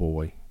that little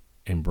boy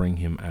and bring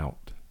him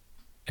out.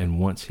 And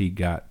once he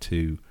got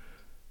to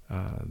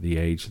the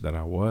age that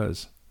I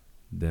was,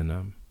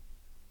 then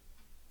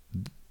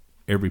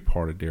every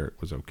part of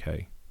Derek was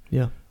okay.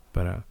 Yeah.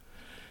 But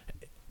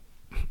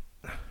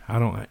I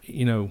don't,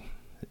 you know,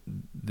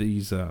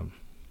 these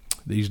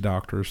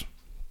doctors,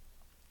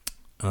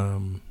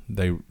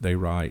 they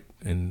write,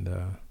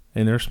 and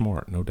they're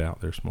smart, no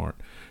doubt they're smart.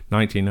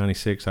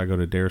 1996, I go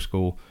to Dare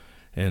School,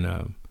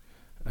 and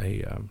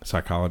a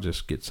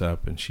psychologist gets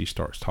up and she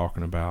starts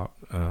talking about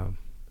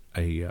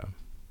a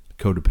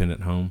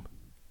codependent home,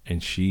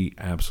 and she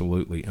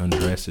absolutely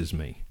undresses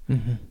me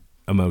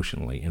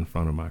emotionally in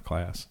front of my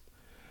class.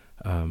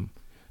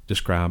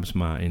 Describes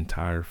my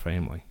entire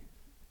family,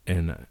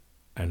 and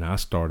I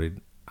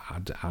started,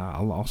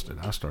 I lost it.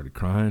 I started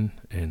crying,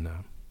 and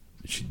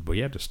we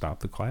had to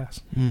stop the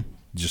class.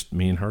 Just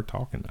me and her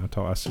talking.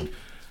 I said,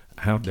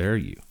 "How dare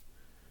you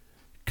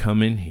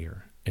come in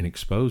here and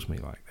expose me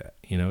like that?"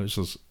 You know,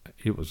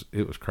 it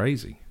was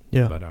crazy.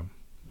 Yeah. But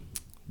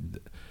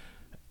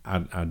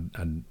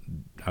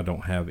I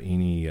don't have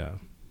any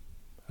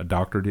A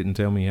doctor didn't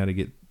tell me how to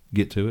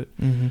get to it.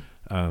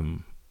 Mm-hmm.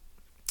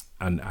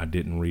 I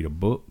didn't read a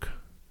book.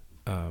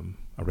 I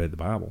read the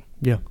Bible.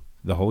 Yeah.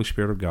 The Holy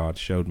Spirit of God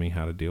showed me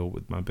how to deal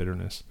with my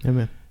bitterness.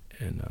 Amen.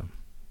 And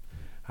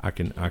I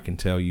can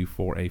tell you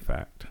for a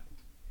fact,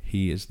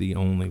 He is the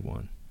only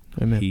one.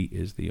 Amen. He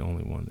is the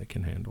only one that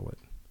can handle it.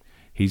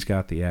 He's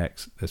got the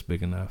axe that's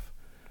big enough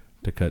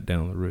to cut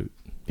down the root.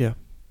 Yeah.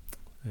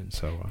 And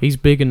so He's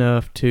big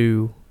enough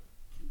to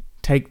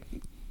take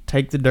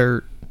the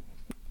dirt,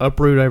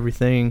 uproot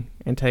everything,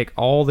 and take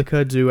all the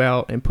kudzu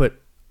out and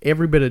put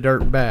every bit of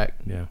dirt back.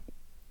 Yeah.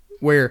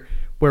 Where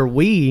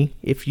we,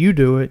 if you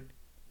do it,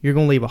 you're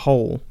going to leave a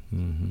hole.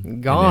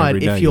 Mm-hmm.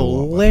 God, if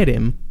you'll let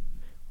Him,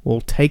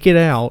 will take it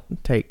out,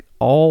 take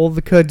all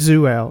the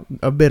kudzu out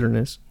of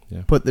bitterness,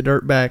 put the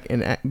dirt back,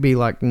 and be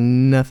like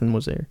nothing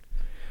was there.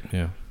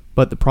 Yeah.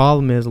 But the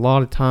problem is, a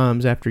lot of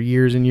times after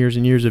years and years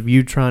and years of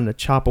you trying to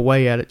chop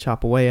away at it,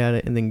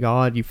 and then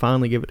God, you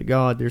finally give it to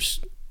God,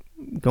 there's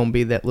going to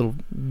be that little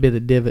bit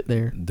of divot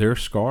there.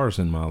 There's scars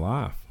in my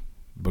life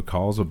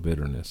because of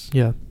bitterness.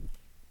 Yeah.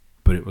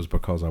 But it was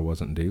because I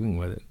wasn't dealing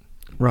with it.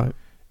 Right.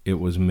 It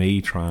was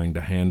me trying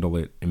to handle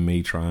it and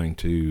me trying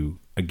to,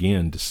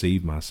 again,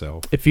 deceive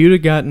myself. If you'd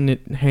have gotten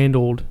it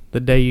handled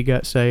the day you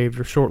got saved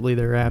or shortly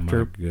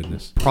thereafter, my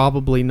goodness,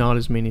 probably not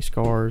as many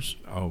scars.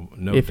 Oh,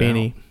 no if doubt.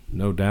 any.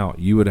 No doubt.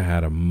 You would have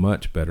had a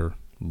much better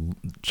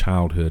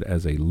childhood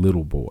as a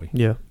little boy.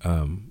 Yeah.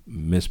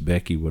 Miss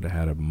Becky would have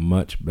had a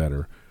much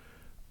better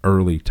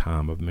early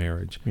time of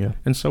marriage. Yeah.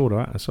 And so would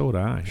I.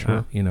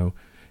 Sure.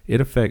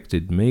 It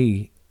affected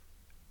me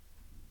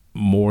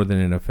more than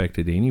it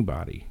affected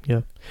anybody.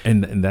 Yeah.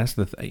 And that's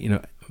the thing.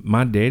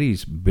 My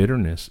daddy's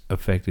bitterness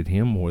affected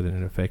him more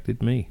than it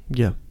affected me.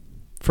 Yeah.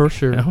 For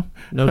sure.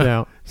 No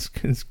doubt.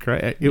 It's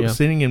crazy. It was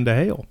sending him to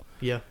hell.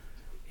 Yeah.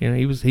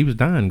 He was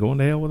dying, going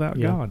to hell without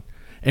God,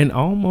 and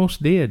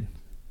almost did.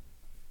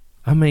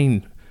 I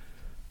mean,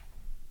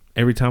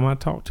 every time I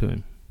talk to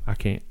him, I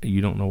can't.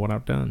 You don't know what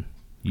I've done.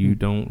 You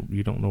don't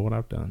know what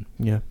I've done.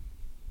 Yeah.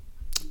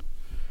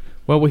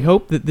 Well, we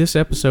hope that this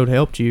episode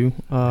helped you.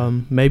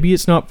 Maybe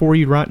it's not for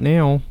you right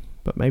now,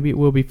 but maybe it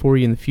will be for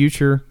you in the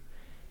future.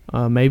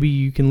 Maybe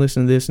you can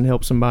listen to this and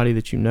help somebody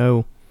that you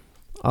know.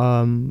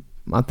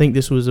 I think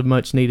this was a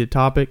much needed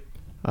topic.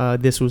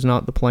 This was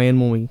not the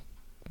plan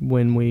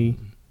when we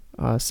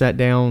sat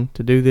down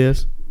to do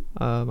this.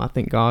 I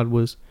think God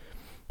was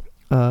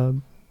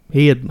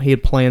he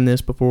had planned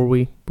this before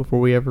we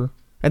ever.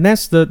 And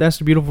that's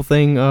the beautiful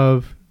thing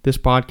of this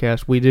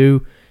podcast. We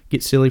do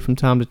get silly from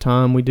time to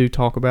time. We do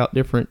talk about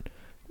different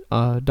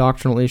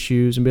doctrinal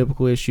issues and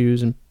biblical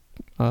issues and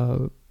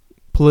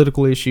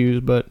political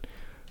issues, but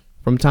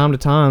from time to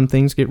time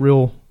things get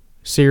real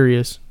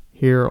serious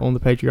here on the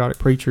Patriotic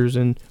Preachers,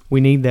 and we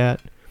need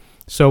that.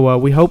 So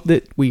we hope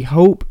that we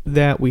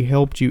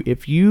helped you.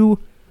 If you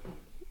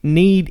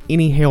need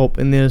any help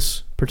in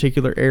this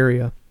particular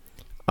area,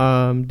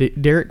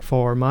 Derek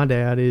Farr, my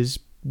dad, is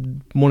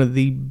one of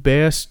the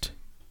best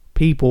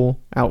people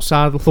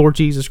outside of the Lord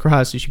Jesus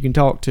Christ that you can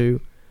talk to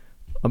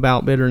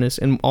about bitterness,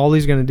 and all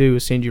he's going to do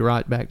is send you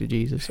right back to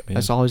Jesus. Amen.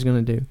 That's all he's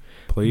going to do.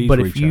 Please, but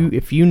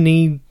if you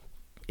need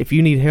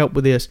help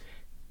with this,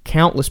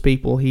 countless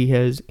people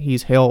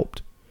he's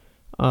helped,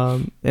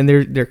 and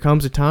there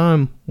comes a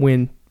time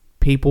when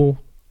people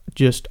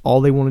just all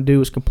they want to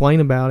do is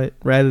complain about it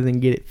rather than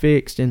get it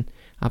fixed. And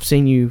I've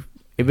seen you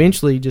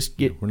eventually just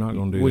get. We're not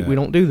going to do that. We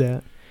don't do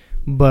that,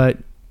 but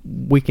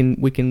we can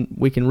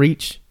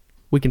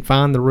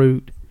find the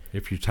root.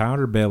 If you're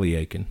tired of belly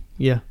aching,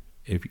 yeah.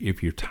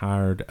 If you're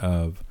tired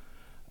of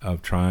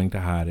trying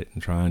to hide it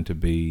and trying to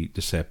be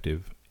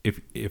deceptive, if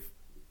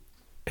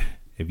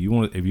you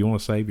want to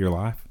save your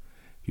life,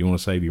 if you want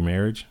to save your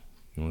marriage,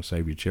 you want to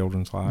save your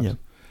children's lives,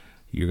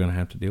 you're going to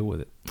have to deal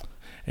with it.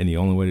 And the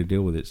only way to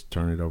deal with it is to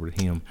turn it over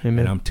to Him. Amen.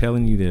 And I'm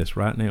telling you this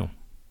right now.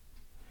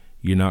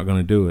 You're not going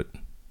to do it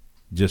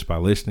just by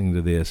listening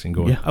to this and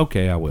going,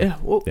 okay, I will. Yeah,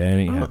 well, that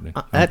ain't happening.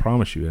 I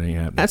promise you it ain't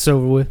happening. That's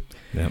over with.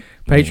 Yep.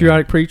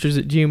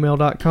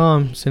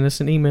 PatrioticPreachers@gmail.com. Send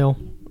us an email.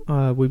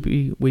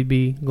 We'd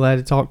be glad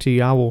to talk to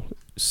you. I will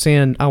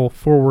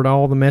forward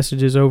all the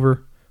messages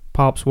over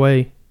Pop's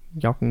way.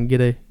 Y'all can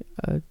get a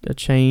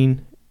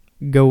chain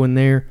going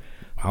there.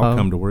 I'll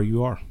come to where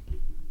you are.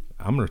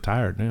 I'm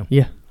retired now.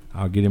 Yeah.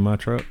 I'll get in my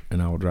truck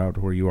and I will drive to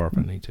where you are if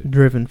I need to.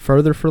 Driven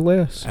further for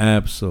less.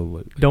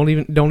 Absolutely.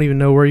 Don't even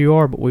know where you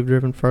are, but we've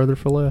driven further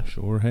for less.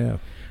 Sure have.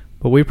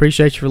 But we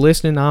appreciate you for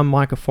listening. I'm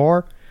Micah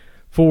Farr.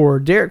 For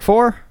Derek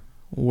Farr,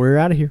 we're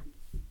out of here.